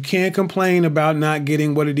 you can't complain about not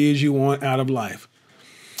getting what it is you want out of life.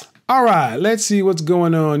 All right, let's see what's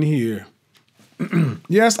going on here.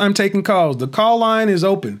 Yes, I'm taking calls. The call line is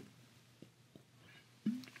open.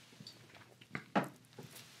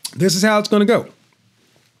 This is how it's going to go.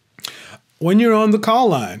 When you're on the call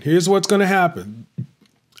line, here's what's going to happen.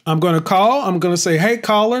 I'm going to call. I'm going to say, hey,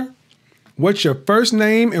 caller, what's your first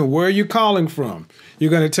name and where are you calling from? You're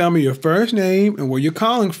going to tell me your first name and where you're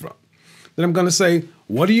calling from. Then I'm going to say,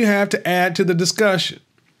 what do you have to add to the discussion?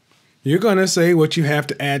 You're going to say what you have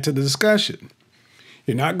to add to the discussion.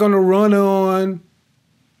 You're not going to run on,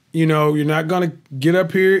 you're not going to get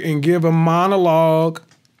up here and give a monologue.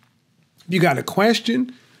 You got a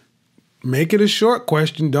question, make it a short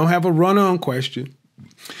question. Don't have a run-on question.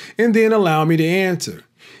 And then allow me to answer.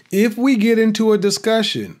 If we get into a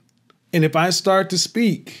discussion and if I start to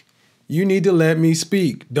speak, you need to let me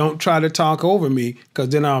speak. Don't try to talk over me because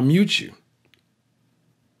then I'll mute you.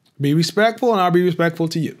 Be respectful and I'll be respectful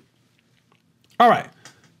to you. All right.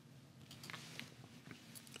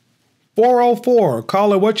 404,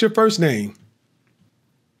 caller, what's your first name?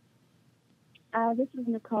 This is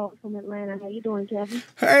Nicole from Atlanta. How you doing, Kevin?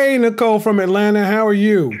 Hey, Nicole from Atlanta. How are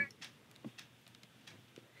you?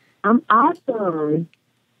 I'm awesome.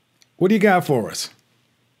 What do you got for us?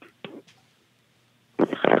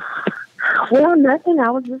 Well, nothing.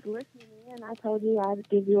 I was just listening in. I told you I'd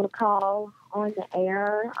give you a call on the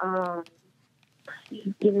air.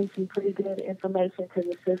 You've given some pretty good information to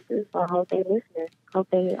the sisters, so I hope they listening. Hope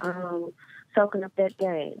they soaking up that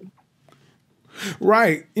game.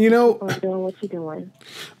 Right. Doing what you're doing.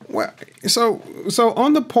 Well, so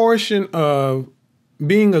on the portion of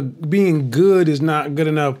being good is not good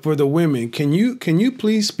enough for the women. Can you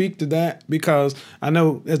please speak to that? Because I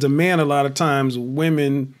know as a man, a lot of times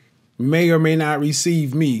women may or may not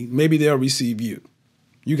receive me. Maybe they'll receive you.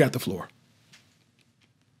 You got the floor.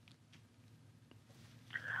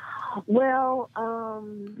 Well,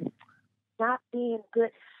 not being good.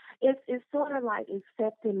 It's sort of like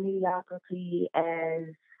accepting mediocrity as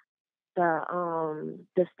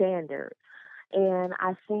the standard. And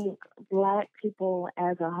I think Black people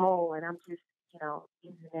as a whole, and I'm just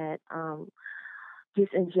using that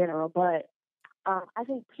just in general, but I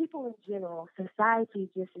think people in general, society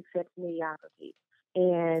just accepts mediocrity,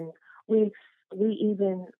 and we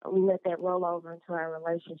even let that roll over into our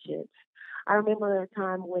relationships. I remember a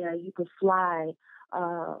time where you could fly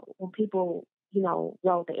when people,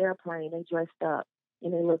 rode the airplane, they dressed up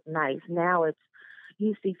and they looked nice. Now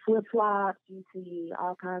you see flip flops, you see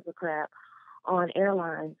all kinds of crap on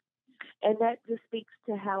airlines, and that just speaks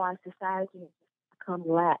to how our society has become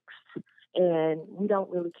lax, and we don't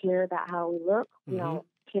really care about how we look. We don't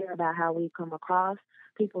care about how we come across.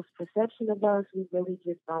 People's perception of us, we really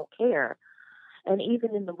just don't care. And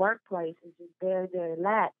even in the workplace, it's just very, very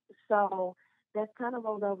lax. So that's kind of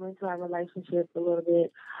rolled over into our relationships a little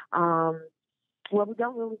bit. Well, we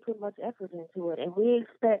don't really put much effort into it, and we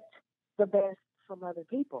expect the best from other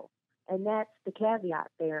people. And that's the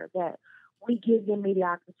caveat there, that we give them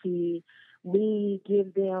mediocrity, we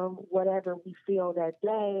give them whatever we feel that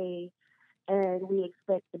day, and we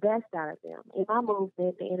expect the best out of them. In my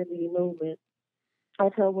movement, the Inner Beauty movement, I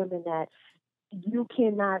tell women that you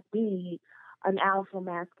cannot be an alpha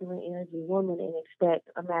masculine energy woman and expect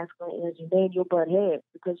a masculine energy man, you'll butt heads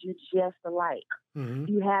because you're just alike. Mm-hmm.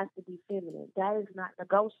 You have to be feminine. That is not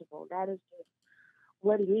negotiable. That is just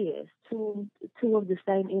what it is. Two of the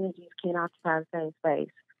same energies can occupy the same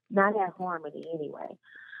space, not have harmony anyway.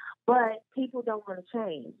 But people don't want to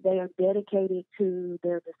change. They are dedicated to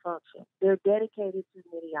their dysfunction. They're dedicated to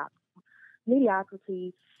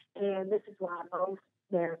mediocrity, and this is why most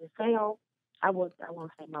marriages fail. I won't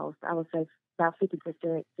say most. I would say about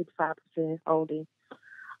 50%, 65% holding.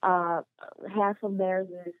 Half of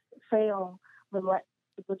marriages fail. The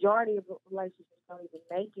majority of relationships don't even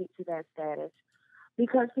make it to that status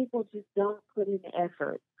because people just don't put in the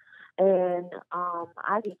effort. And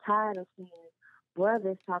I get tired of seeing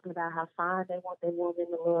brothers talking about how fine they want their woman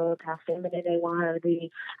to look, how feminine they want her to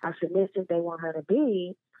be, how submissive they want her to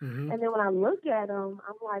be. Mm-hmm. And then when I look at them,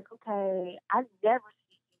 I'm like, okay, I never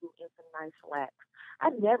see you in some nice slacks. I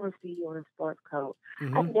never see you in a sports coat.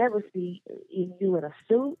 Mm-hmm. I never see you in a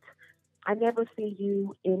suit. I never see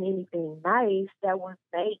you in anything nice that would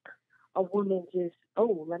make a woman just,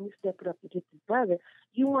 oh, let me step it up and get this brother.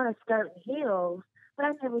 You want a skirt and heels, but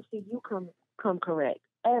I never see you come correct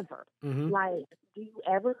ever. Mm-hmm. Like, do you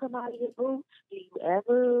ever come out of your boots? Do you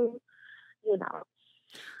ever, you know?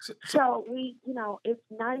 So we, it's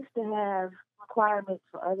nice to have requirements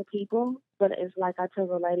for other people, but it's like I tell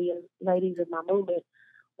the ladies in my movement,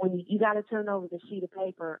 when you got to turn over the sheet of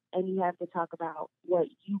paper and you have to talk about what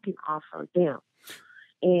you can offer them.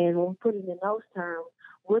 And when we put it in those terms,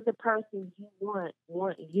 would the person you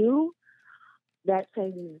want you? That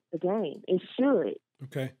changes the game. It should.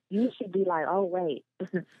 Okay. You should be like, oh wait.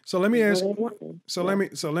 So let me ask. Let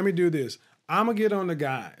Yeah. me do this. I'm gonna get on the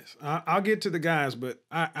guys. I'll get to the guys, but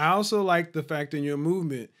I also like the fact in your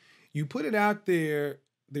movement, you put it out there,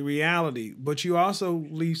 the reality, but you also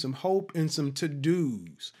leave some hope and some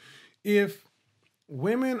to-dos. If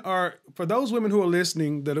women are, for those women who are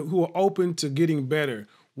listening who are open to getting better,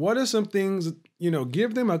 what are some things,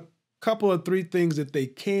 give them a couple of 3 things that they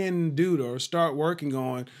can do or start working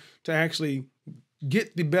on to actually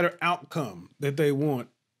get the better outcome that they want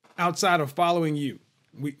outside of following you.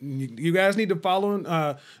 You guys need to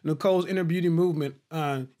follow Nicole's Inner Beauty Movement.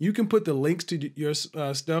 You can put the links to your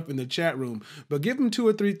stuff in the chat room, but give them 2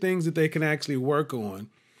 or 3 things that they can actually work on,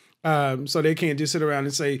 so they can't just sit around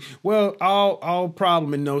and say, "Well, all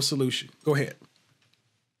problem and no solution." Go ahead.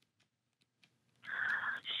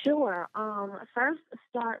 Sure. First,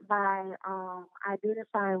 start by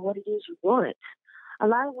identifying what it is you want. A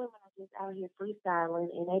lot of women are just out here freestyling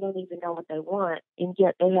and they don't even know what they want, and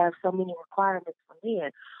yet they have so many requirements for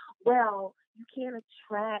men. Well, you can't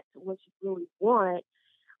attract what you really want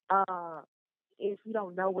if you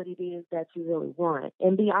don't know what it is that you really want.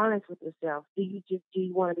 And be honest with yourself. Do you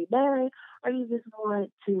want to be married, or you just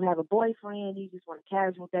want to have a boyfriend? You just want a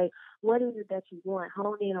casual date? What is it that you want?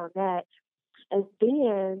 Hone in on that, and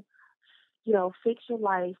then fix your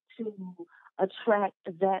life to attract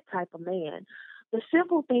that type of man. The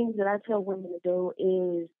simple things that I tell women to do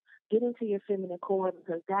is get into your feminine core,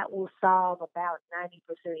 because that will solve about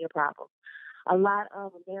 90% of your problems. A lot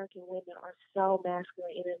of American women are so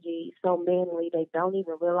masculine energy, so manly, they don't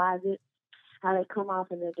even realize it, how they come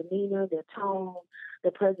off in their demeanor, their tone,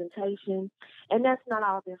 their presentation. And that's not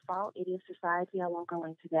all their fault. It is society. I won't go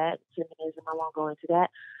into that. Feminism, I won't go into that.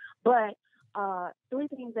 But 3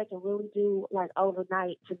 things they can really do like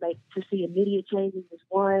overnight to see immediate changes is: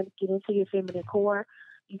 1, get into your feminine core.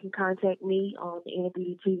 You can contact me on the Inner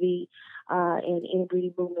Beauty TV and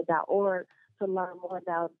innerbeautymovement.org to learn more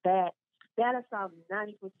about that. That'll solve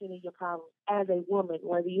 90% of your problems as a woman,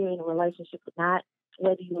 whether you're in a relationship or not,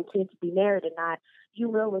 whether you intend to be married or not. You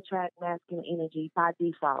will attract masculine energy by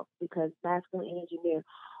default, because masculine energy men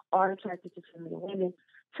are attracted to feminine women.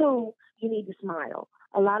 2, you need to smile.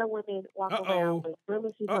 A lot of women walk around with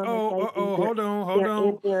grimaces on their faces.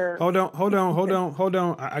 Hold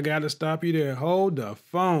on. I got to stop you there. Hold the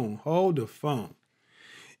phone.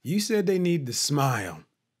 You said they need to smile.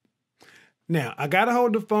 Now, I got to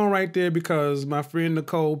hold the phone right there because my friend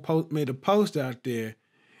Nicole made a post out there,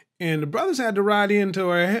 and the brothers had to ride in to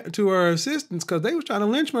her assistance because they was trying to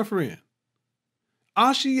lynch my friend.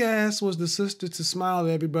 All she asked was the sister to smile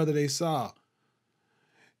at every brother they saw.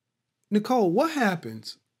 Nicole, what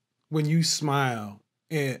happens when you smile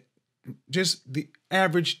at just the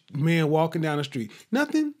average man walking down the street?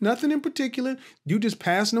 Nothing in particular. You just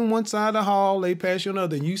passing them one side of the hall, they pass you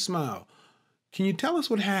another, and you smile. Can you tell us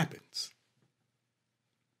what happens?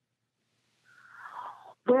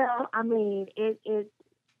 Well, I mean, it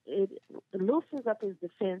loosens up his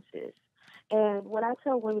defenses. And what I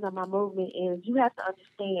tell women on my movement is you have to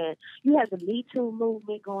understand, you have the Me Too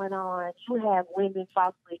movement going on. You have women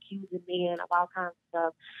falsely accusing men of all kinds of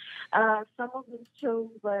stuff. Some of it's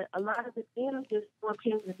true, but a lot of the men are just on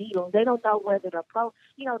pins and needles. They don't know whether to approach,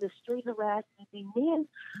 the street harassment thing. Men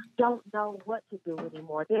don't know what to do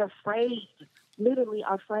anymore. They're afraid, literally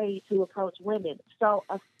afraid to approach women. So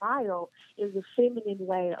a smile is a feminine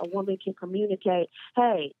way a woman can communicate,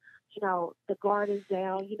 hey, the guard is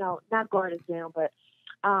down, not guard is down, but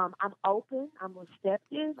I'm open, I'm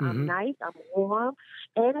receptive, I'm nice, I'm warm,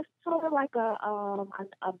 and it's sort of like a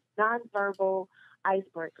nonverbal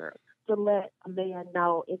icebreaker to let a man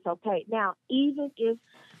know it's okay. Now, even if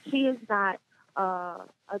she is not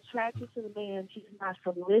attracted to the man, she's not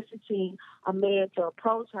soliciting a man to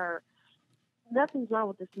approach her, nothing's wrong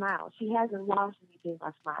with the smile. She hasn't lost anything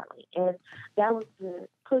by smiling. And that was the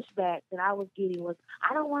pushback that I was getting was,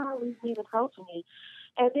 I don't want all these men approaching me.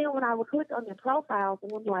 And then when I would click on their profiles,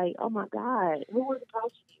 and I'm like, oh my God, who was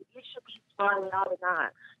approaching you? You should be smiling all the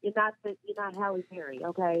time. You're not Halle Berry,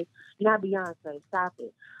 okay? You're not Beyonce. Stop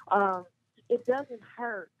it. It doesn't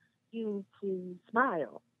hurt you to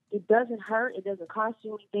smile. It doesn't hurt. It doesn't cost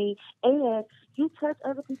you anything. And you touch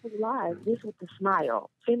other people's lives just with a smile.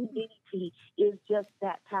 Femininity is just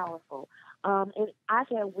that powerful. And I've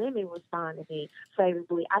had women respond to me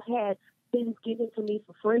favorably. I've had things given to me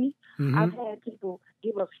for free. I've had people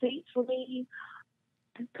give up seats for me.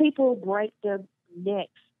 People break their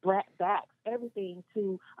necks, backs, everything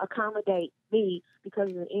to accommodate me because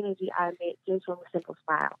of the energy I emit just from a simple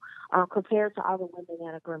smile, compared to other women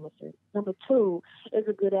that are grimacing. Number two is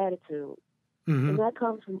a good attitude. And that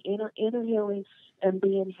comes from inner healing and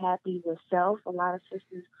being happy with self. A lot of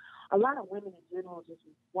women in general just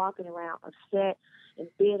walking around upset and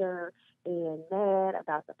bitter and mad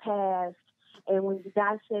about the past. And when you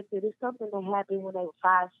dissect it, it's something that happened when they were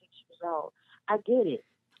 5, 6 years old. I get it.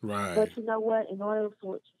 Right. But you know what? In order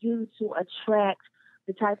for you to attract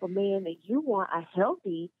the type of man that you want, a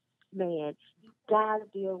healthy man, you got to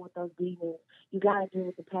deal with those demons. You got to deal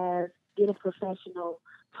with the past. Get a professional.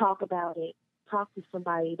 Talk about it. Talk to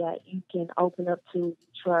somebody that you can open up to,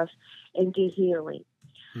 trust, and get healing.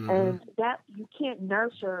 And that you can't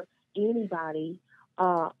nurture anybody,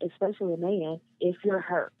 especially a man, if you're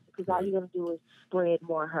hurt, because all you're going to do is spread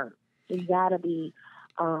more hurt. So you got to be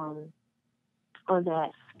on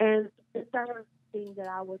that. And the third thing that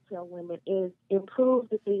I would tell women is improve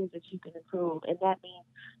the things that you can improve. And that means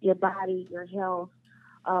your body, your health,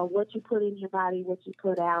 what you put in your body, what you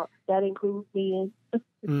put out. That includes men.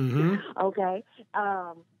 Okay.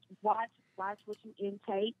 Watch what you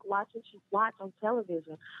intake. Watch what you watch on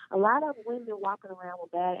television. A lot of women walking around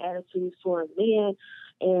with bad attitudes towards men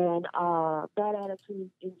and bad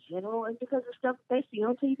attitudes in general, and because of stuff they see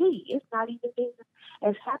on TV. It's not even things that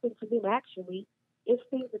has happened to them actually. It's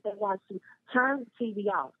things that they want to turn the TV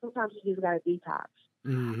off. Sometimes you just got to detox.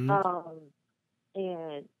 And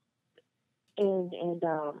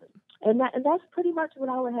that's pretty much what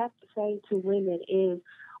I would have to say to women is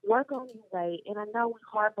work on your weight. And I know we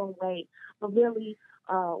harp on weight, but really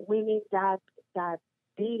women,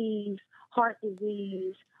 diabetes, heart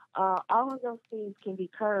disease, all of those things can be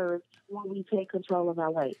curbed when we take control of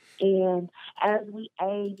our weight. And as we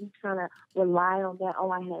age, we kind of rely on that. Oh,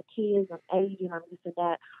 I had kids, I'm aging, I'm this and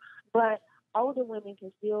that. But older women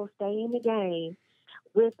can still stay in the game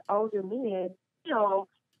with older men,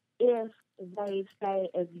 if they stay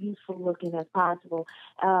as youthful looking as possible.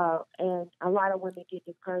 And a lot of women get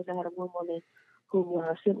discouraged. I had one woman who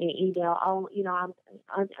sent me an email, I'm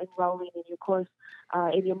enrolling in your course,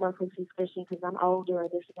 in your monthly subscription because I'm older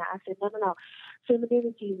and this and that. I said, no.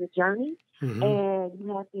 Femininity is a journey, and you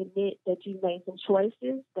have to admit that you made some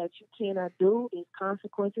choices that you cannot do. There's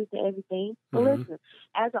consequences to everything. But listen,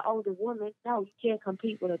 as an older woman, no, you can't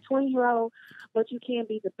compete with a 20-year-old, but you can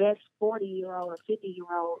be the best 40-year-old or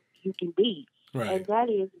 50-year-old you can be. Right. And that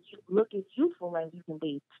is, you look as youthful as you can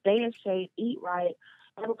be. Stay in shape, eat right,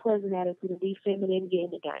 have a pleasant attitude, and be feminine, get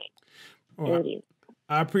in the game. Well,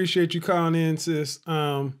 I appreciate you calling in, sis.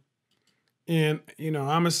 And, I'm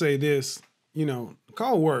going to say this,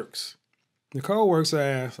 Nicole works. Nicole works her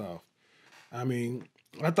ass off. I mean,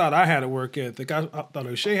 I thought I had a work ethic. I thought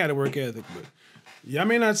O'Shea had a work ethic, but y'all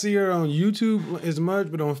may not see her on YouTube as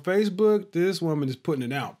much, but on Facebook, this woman is putting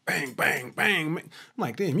it out. Bang, bang, bang. I'm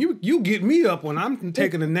like, damn, you get me up when I'm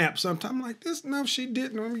taking a nap sometime. I'm like, this, no, she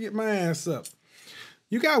didn't. Let me get my ass up.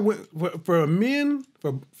 You got, for men,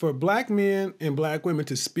 for black men and black women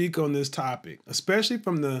to speak on this topic, especially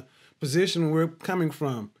from the position we're coming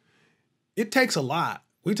from, it takes a lot.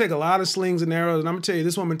 We take a lot of slings and arrows, and I'm going to tell you,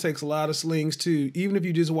 this woman takes a lot of slings too. Even if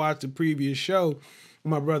you just watch the previous show,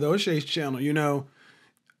 my brother O'Shea's channel, you know,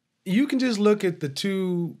 you can just look at the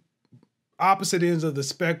two opposite ends of the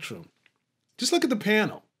spectrum. Just look at the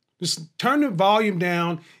panel. Just turn the volume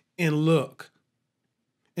down and look.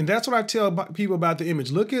 And that's what I tell people about the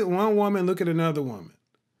image. Look at one woman, look at another woman.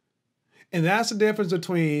 And that's the difference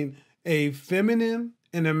between a feminine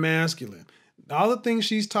and a masculine. All the things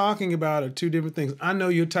she's talking about are two different things. I know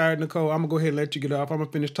you're tired, Nicole. I'm going to go ahead and let you get off. I'm going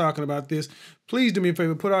to finish talking about this. Please do me a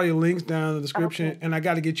favor. Put all your links down in the description, Okay. and I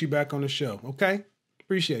got to get you back on the show, okay?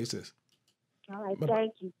 Appreciate this. All right. Bye-bye.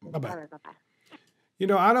 Thank you. Bye-bye. All right. Bye-bye. You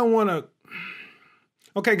know, I don't want to...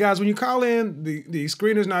 Okay, guys, when you call in, the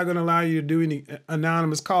screener's not going to allow you to do any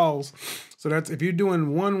anonymous calls. So that's if you're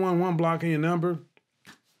doing 111 blocking your number.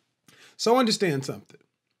 So understand something.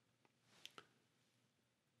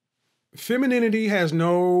 Femininity has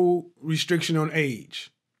no restriction on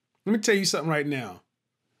age. Let me tell you something right now.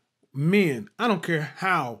 Men, I don't care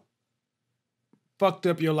how fucked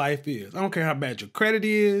up your life is. I don't care how bad your credit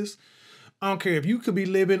is. I don't care if you could be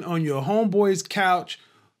living on your homeboy's couch,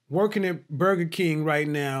 working at Burger King right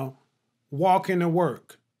now, walking to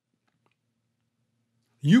work.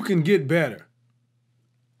 You can get better.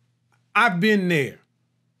 I've been there.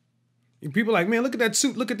 And people are like, man, look at that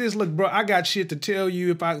suit. Look at this. Look, bro, I got shit to tell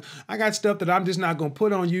you. If I got stuff that I'm just not going to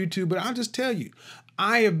put on YouTube, but I'll just tell you,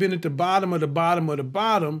 I have been at the bottom of the bottom of the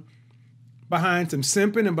bottom behind some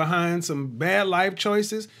simping and behind some bad life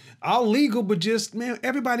choices. All legal, but just, man,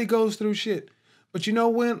 everybody goes through shit. But you know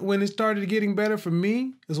when it started getting better for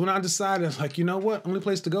me is when I decided, I was like, you know what? Only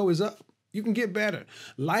place to go is up. You can get better.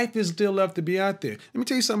 Life is still left to be out there. Let me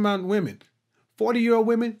tell you something about women. 40-year-old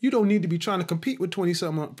women, you don't need to be trying to compete with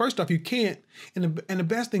 20-something. First off, you can't. And the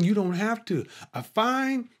best thing, you don't have to. A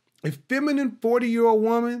feminine 40-year-old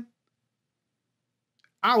woman,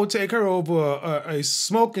 I would take her over a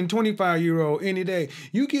smoking 25-year-old any day.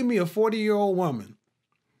 You give me a 40-year-old woman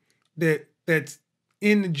that's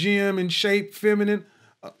in the gym, in shape, feminine.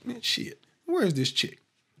 Man, shit, where's this chick?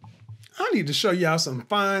 I need to show y'all some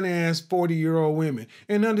fine-ass 40-year-old women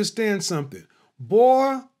and understand something.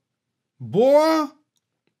 Boy,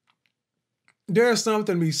 there's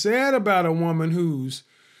something to be said about a woman who's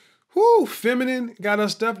feminine, got her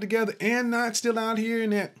stuff together, and not still out here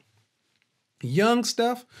in that young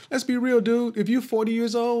stuff. Let's be real, dude. If you're 40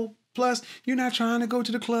 years old plus, you're not trying to go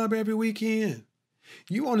to the club every weekend.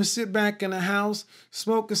 You want to sit back in the house,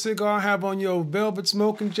 smoke a cigar, have on your velvet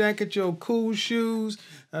smoking jacket, your cool shoes,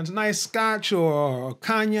 a nice scotch or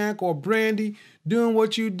cognac or brandy, doing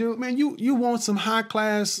what you do. Man, you want some high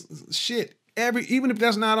class shit. Even if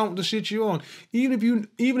that's not on the shit you're on. Even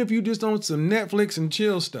if you just on some Netflix and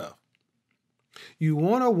chill stuff. You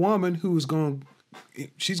want a woman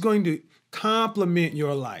she's going to complement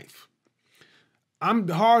your life. I'm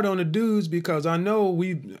hard on the dudes because I know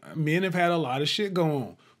men have had a lot of shit going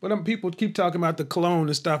on. But people keep talking about the cologne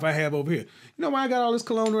and stuff I have over here. You know why I got all this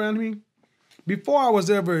cologne around me? Before I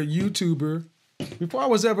was ever a YouTuber, before I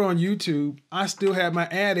was ever on YouTube, I still had my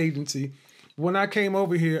ad agency. When I came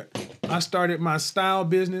over here, I started my style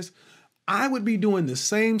business. I would be doing the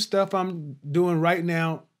same stuff I'm doing right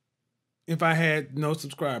now if I had no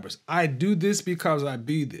subscribers. I do this because I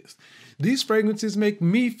be this. These fragrances make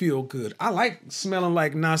me feel good. I like smelling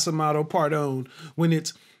like Nasamato Pardon when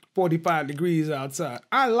it's 45 degrees outside.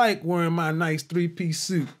 I like wearing my nice 3-piece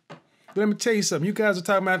suit. But let me tell you something. You guys are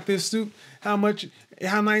talking about this suit, how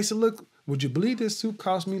nice it looks. Would you believe this suit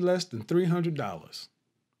cost me less than $300?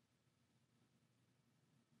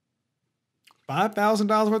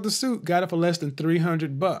 $5,000 worth of suit, got it for less than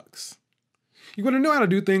 $300. You want to know how to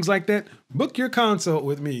do things like that? Book your consult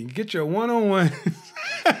with me. Get your one-on-one.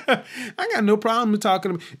 I got no problem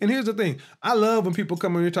talking to them. And here's the thing. I love when people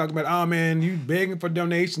come in here talking about, oh man, you begging for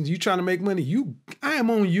donations. You trying to make money. I am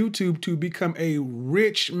on YouTube to become a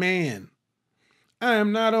rich man. I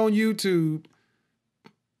am not on YouTube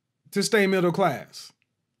to stay middle class.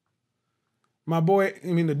 My boy,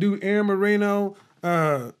 the dude Aaron Moreno,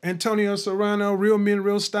 Antonio Serrano, Real Men,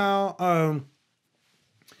 Real Style,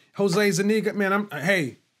 Jose Zuniga, man, I'm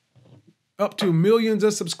up to millions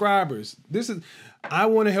of subscribers. I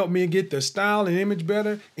want to help me get the style and image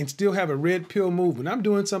better and still have a red pill movement. I'm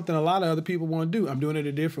doing something a lot of other people want to do. I'm doing it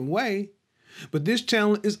a different way. But this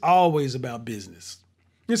channel is always about business.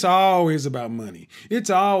 It's always about money.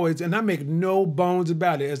 And I make no bones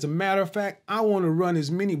about it. As a matter of fact, I want to run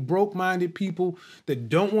as many broke-minded people that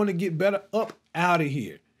don't want to get better up out of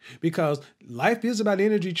here. Because life is about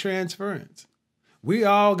energy transference. We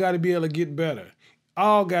all got to be able to get better.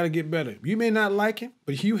 All got to get better. You may not like him,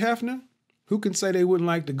 but Hugh Hefner, who can say they wouldn't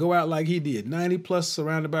like to go out like he did? 90 plus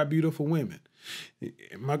surrounded by beautiful women.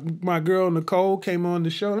 My girl Nicole came on the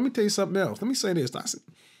show. Let me tell you something else. Let me say this. I said,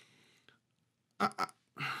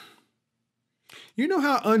 you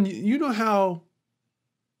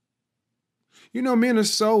know men are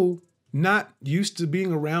so not used to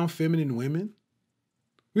being around feminine women.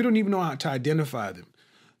 We don't even know how to identify them.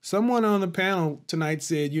 Someone on the panel tonight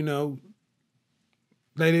said, they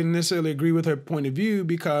didn't necessarily agree with her point of view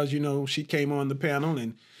because, she came on the panel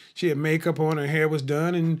and she had makeup on, her hair was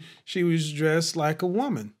done, and she was dressed like a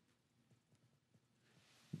woman.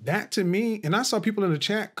 That to me, and I saw people in the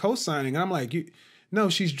chat co-signing, and I'm like, no,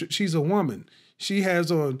 she's a woman. She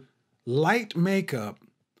has on light makeup.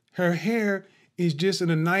 Her hair is just in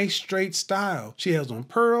a nice straight style. She has on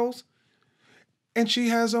pearls, and she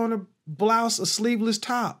has on a blouse, a sleeveless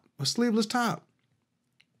top.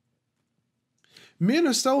 Men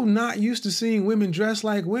are so not used to seeing women dressed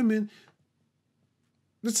like women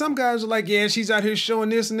that some guys are like, yeah, she's out here showing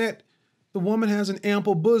this and that. The woman has an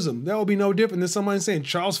ample bosom. That would be no different than somebody saying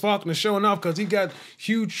Charles Faulkner showing off because he got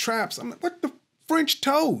huge traps. I'm like, what the French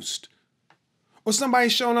toast? Or somebody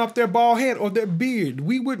showing off their bald head or their beard.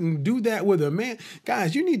 We wouldn't do that with a man.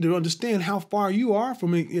 Guys, you need to understand how far you are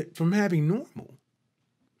from having normal.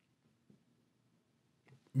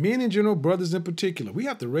 Men in general, brothers in particular, we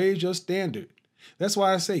have to raise your standard. That's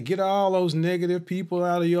why I say get all those negative people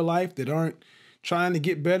out of your life that aren't trying to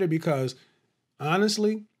get better, because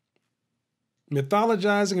honestly,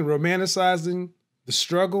 mythologizing and romanticizing the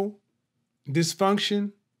struggle,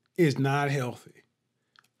 dysfunction is not healthy.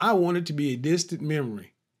 I want it to be a distant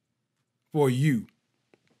memory for you.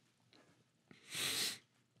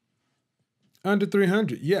 Under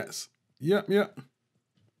 300, yes. Yep.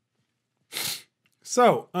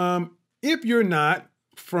 So, if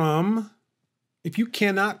you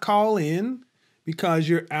cannot call in because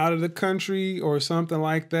you're out of the country or something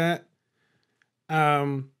like that,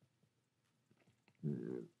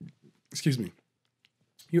 excuse me,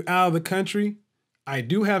 you're out of the country, I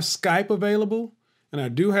do have Skype available and I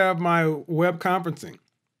do have my web conferencing.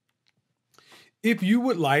 If you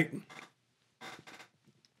would like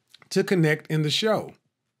to connect in the show.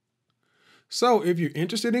 So if you're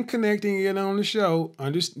interested in connecting in on the show,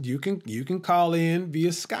 you can call in via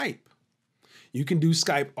Skype. You can do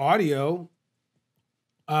Skype audio,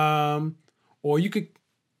 or you could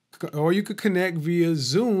connect via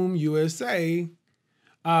Zoom USA.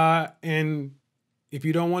 And if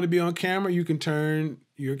you don't want to be on camera, you can turn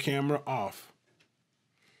your camera off.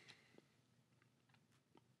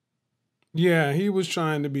 Yeah, he was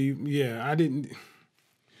trying to be. Yeah, I didn't.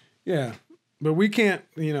 Yeah, but we can't.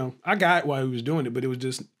 I got why he was doing it, but it was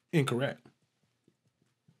just incorrect.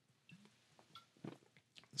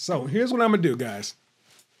 So here's what I'm going to do, guys.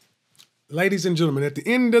 Ladies and gentlemen, at the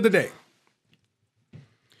end of the day,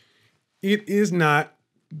 it is not,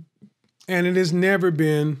 and it has never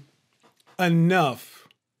been enough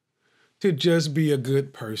to just be a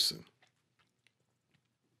good person.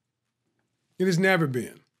 It has never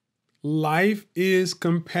been. Life is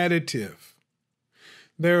competitive.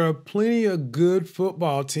 There are plenty of good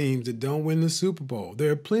football teams that don't win the Super Bowl.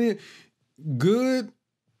 There are plenty of good.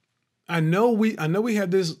 I know we have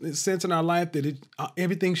this sense in our life that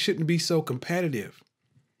everything shouldn't be so competitive.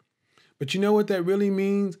 But you know what that really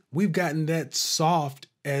means? We've gotten that soft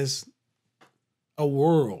as a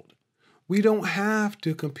world. We don't have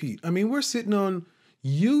to compete. I mean, we're sitting on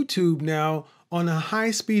YouTube now on a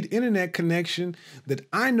high-speed internet connection that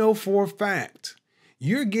I know for a fact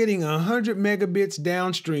you're getting 100 megabits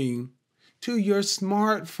downstream to your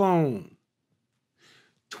smartphone.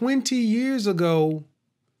 20 years ago,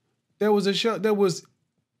 there was a show, there was,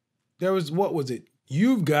 what was it?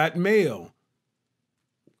 You've Got Mail.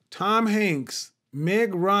 Tom Hanks,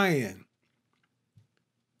 Meg Ryan.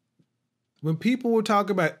 When people were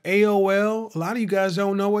talking about AOL, a lot of you guys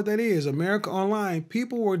don't know what that is, America Online.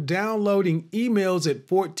 People were downloading emails at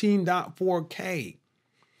 14.4K.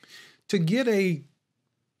 To get a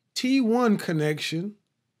T1 connection,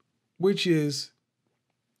 which is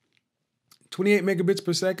 28 megabits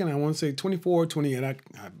per second. I want to say 24 or 28.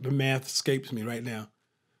 The math escapes me right now.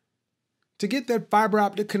 To get that fiber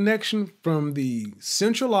optic connection from the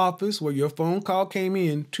central office where your phone call came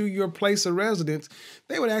in to your place of residence,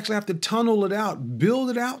 they would actually have to tunnel it out, build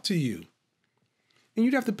it out to you. And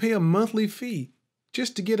you'd have to pay a monthly fee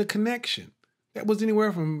just to get a connection. That was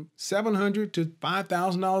anywhere from $700 to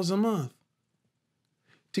 $5,000 a month.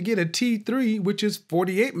 To get a T3, which is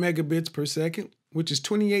 48 megabits per second, which is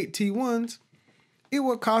 28 T1s, it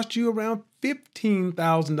would cost you around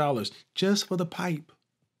 $15,000 just for the pipe.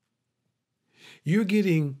 You're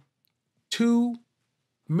getting 2,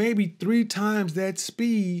 maybe 3 times that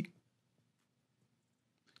speed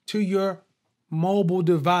to your mobile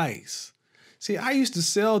device. See, I used to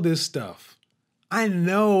sell this stuff. I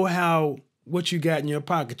know what you got in your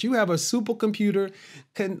pocket. You have a supercomputer,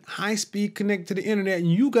 high speed connected to the internet,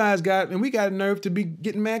 and we got a nerve to be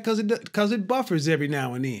getting mad because it buffers every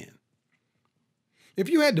now and then. If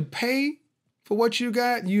you had to pay for what you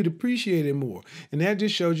got, you'd appreciate it more. And that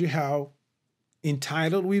just shows you how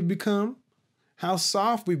entitled we've become, how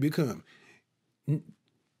soft we've become.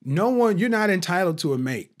 You're not entitled to a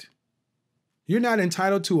mate. You're not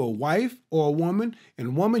entitled to a wife or a woman.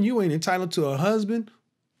 And woman, you ain't entitled to a husband.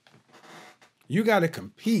 You got to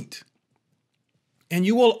compete. And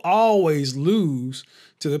you will always lose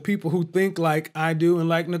to the people who think like I do and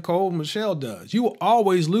like Nicole Michelle does. You will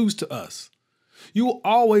always lose to us. You will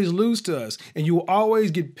always lose to us. And you will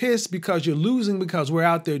always get pissed because you're losing because we're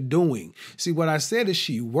out there doing. See, what I said is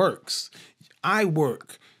she works. I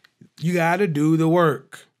work. You got to do the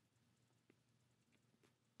work.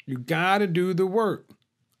 You got to do the work.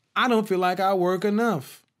 I don't feel like I work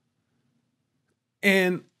enough.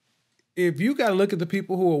 And if you got to look at the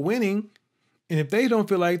people who are winning, and if they don't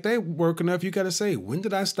feel like they work enough, you got to say, when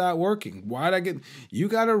did I start working? Why did I get? You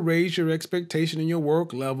got to raise your expectation and your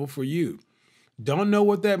work level for you. Don't know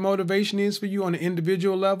what that motivation is for you on an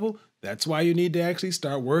individual level? That's why you need to actually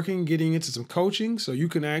start working, getting into some coaching so you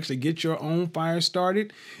can actually get your own fire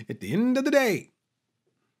started. At the end of the day,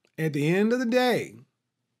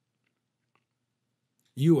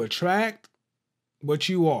 you attract what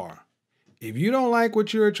you are. If you don't like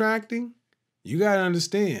what you're attracting, you got to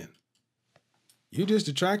understand. You're just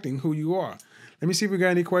attracting who you are. Let me see if we got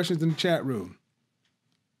any questions in the chat room.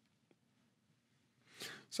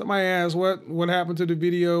 Somebody asked what happened to the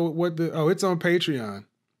video. It's on Patreon.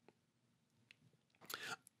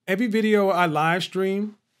 Every video I live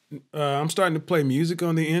stream, I'm starting to play music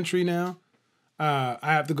on the entry now. I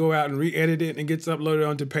have to go out and re-edit it and it gets uploaded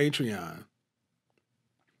onto Patreon.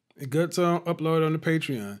 It gets uploaded onto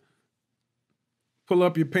Patreon. Pull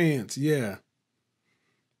up your pants, yeah.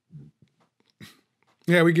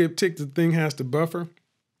 Yeah, we get ticked. The thing has to buffer.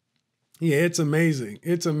 Yeah, it's amazing.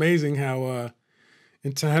 It's amazing how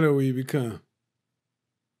entitled we become.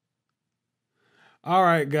 All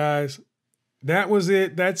right, guys. That was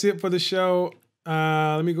it. That's it for the show.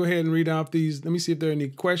 Let me go ahead and read off these. Let me see if there are any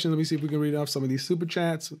questions. Let me see if we can read off some of these super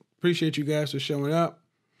chats. Appreciate you guys for showing up.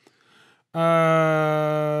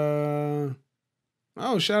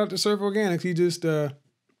 Shout out to Surf Organics. He just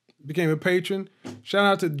became a patron. Shout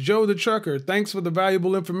out to Joe the Trucker. Thanks for the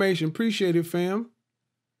valuable information. Appreciate it, fam.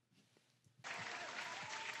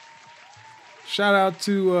 Shout out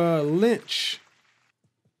to Lynch.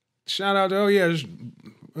 Shout out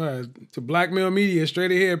to Blackmail Media.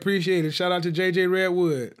 Straight ahead. Appreciate it. Shout out to JJ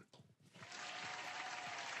Redwood.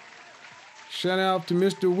 Shout out to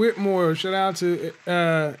Mr. Whitmore. Shout out to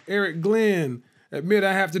Eric Glenn. Admit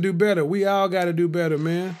I have to do better. We all got to do better,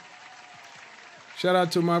 man. Shout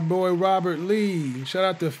out to my boy Robert Lee. Shout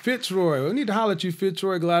out to Fitzroy. We need to holler at you,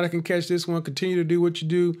 Fitzroy. Glad I can catch this one. Continue to do what you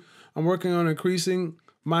do. I'm working on increasing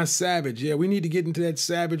my savage. Yeah, we need to get into that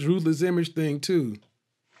savage, ruthless image thing, too.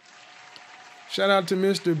 Shout out to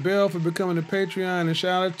Mr. Bell for becoming a Patreon. And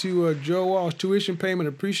shout out to Joe Walsh. Tuition payment.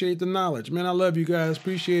 Appreciate the knowledge. Man, I love you guys.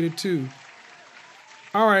 Appreciate it, too.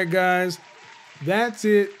 All right, guys. That's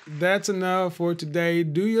it. That's enough for today.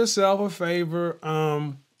 Do yourself a favor.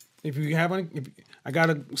 If you haven't, I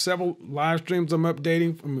got several live streams I'm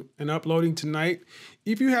updating and uploading tonight.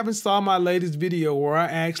 If you haven't saw my latest video where I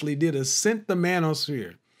actually did a Scent the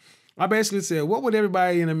Manosphere, I basically said, what would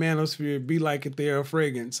everybody in the manosphere be like if they're a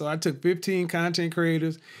fragrance? So I took 15 content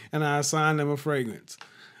creators and I assigned them a fragrance.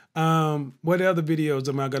 What other videos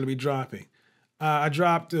am I going to be dropping? I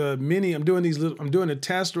dropped many. I'm doing a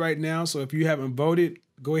test right now. So if you haven't voted,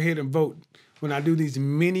 go ahead and vote. When I do these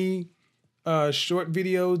mini short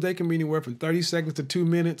videos, they can be anywhere from 30 seconds to 2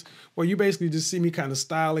 minutes, where you basically just see me kind of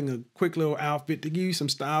styling a quick little outfit to give you some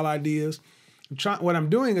style ideas. What I'm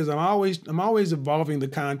doing is I'm always evolving the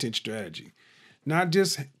content strategy, not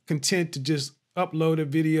just content to just upload a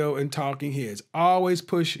video and talking heads, always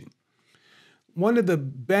pushing. One of the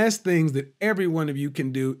best things that every one of you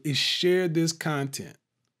can do is share this content.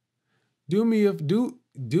 Do me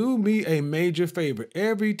a major favor.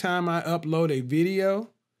 Every time I upload a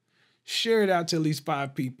video, share it out to at least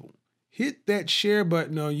 5 people. Hit that share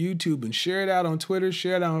button on YouTube and share it out on Twitter,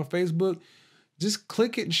 share it out on Facebook. Just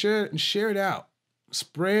click it and share it out.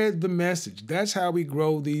 Spread the message. That's how we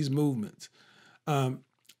grow these movements.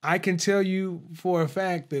 I can tell you for a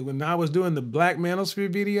fact that when I was doing the Black Manosphere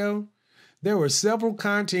video, there were several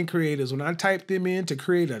content creators. When I typed them in to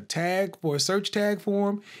create a tag for a search tag for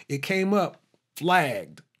them, it came up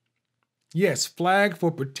flagged. Yes, flagged for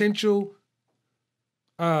potential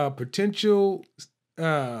potential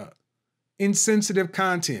insensitive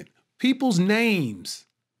content, people's names.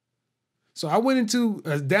 So I went into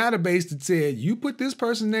a database that said, you put this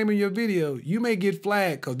person's name in your video, you may get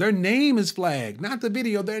flagged because their name is flagged, not the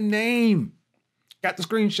video, their name. Got the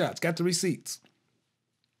screenshots, got the receipts.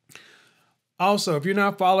 Also, if you're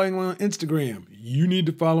not following on Instagram, you need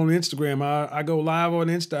to follow on Instagram. I go live on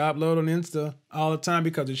Insta, I upload on Insta all the time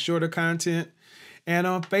because it's shorter content. And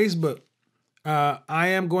on Facebook,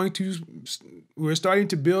 we're starting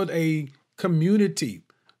to build a community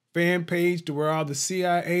fan page to where all the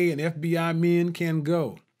CIA and FBI men can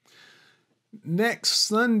go. Next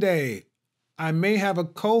Sunday, I may have a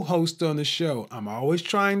co-host on the show. I'm always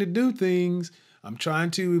trying to do things. I'm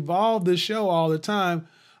trying to evolve the show all the time.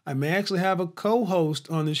 I may actually have a co-host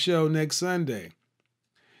on the show next Sunday.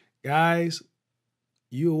 Guys,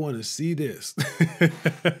 you'll want to see this.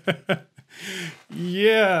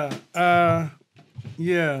 Yeah. I'll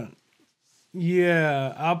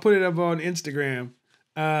put it up on Instagram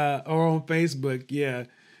or on Facebook. Yeah.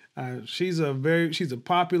 She's a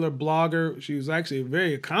popular blogger. She was actually a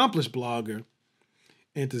very accomplished blogger.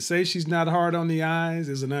 And to say she's not hard on the eyes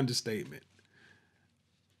is an understatement.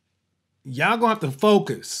 Y'all gonna have to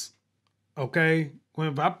focus, okay?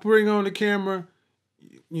 If I bring on the camera,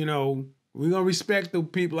 we're gonna respect the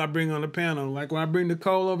people I bring on the panel. Like when I bring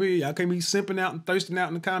Nicole over here, y'all can't be simping out and thirsting out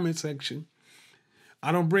in the comment section.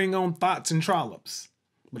 I don't bring on thoughts and trollops,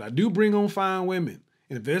 but I do bring on fine women.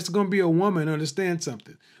 And if there's gonna be a woman, understand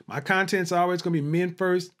something. My content's always gonna be men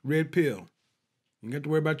first, red pill. You don't have to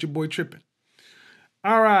worry about your boy tripping.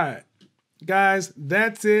 All right, guys,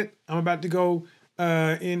 that's it. I'm about to go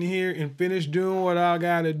in here and finish doing what I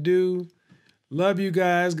gotta do. Love you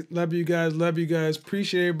guys. Love you guys. Love you guys.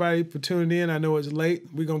 Appreciate everybody for tuning in. I know it's late.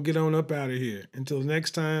 We're gonna get on up out of here. Until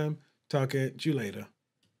next time, talk at you later.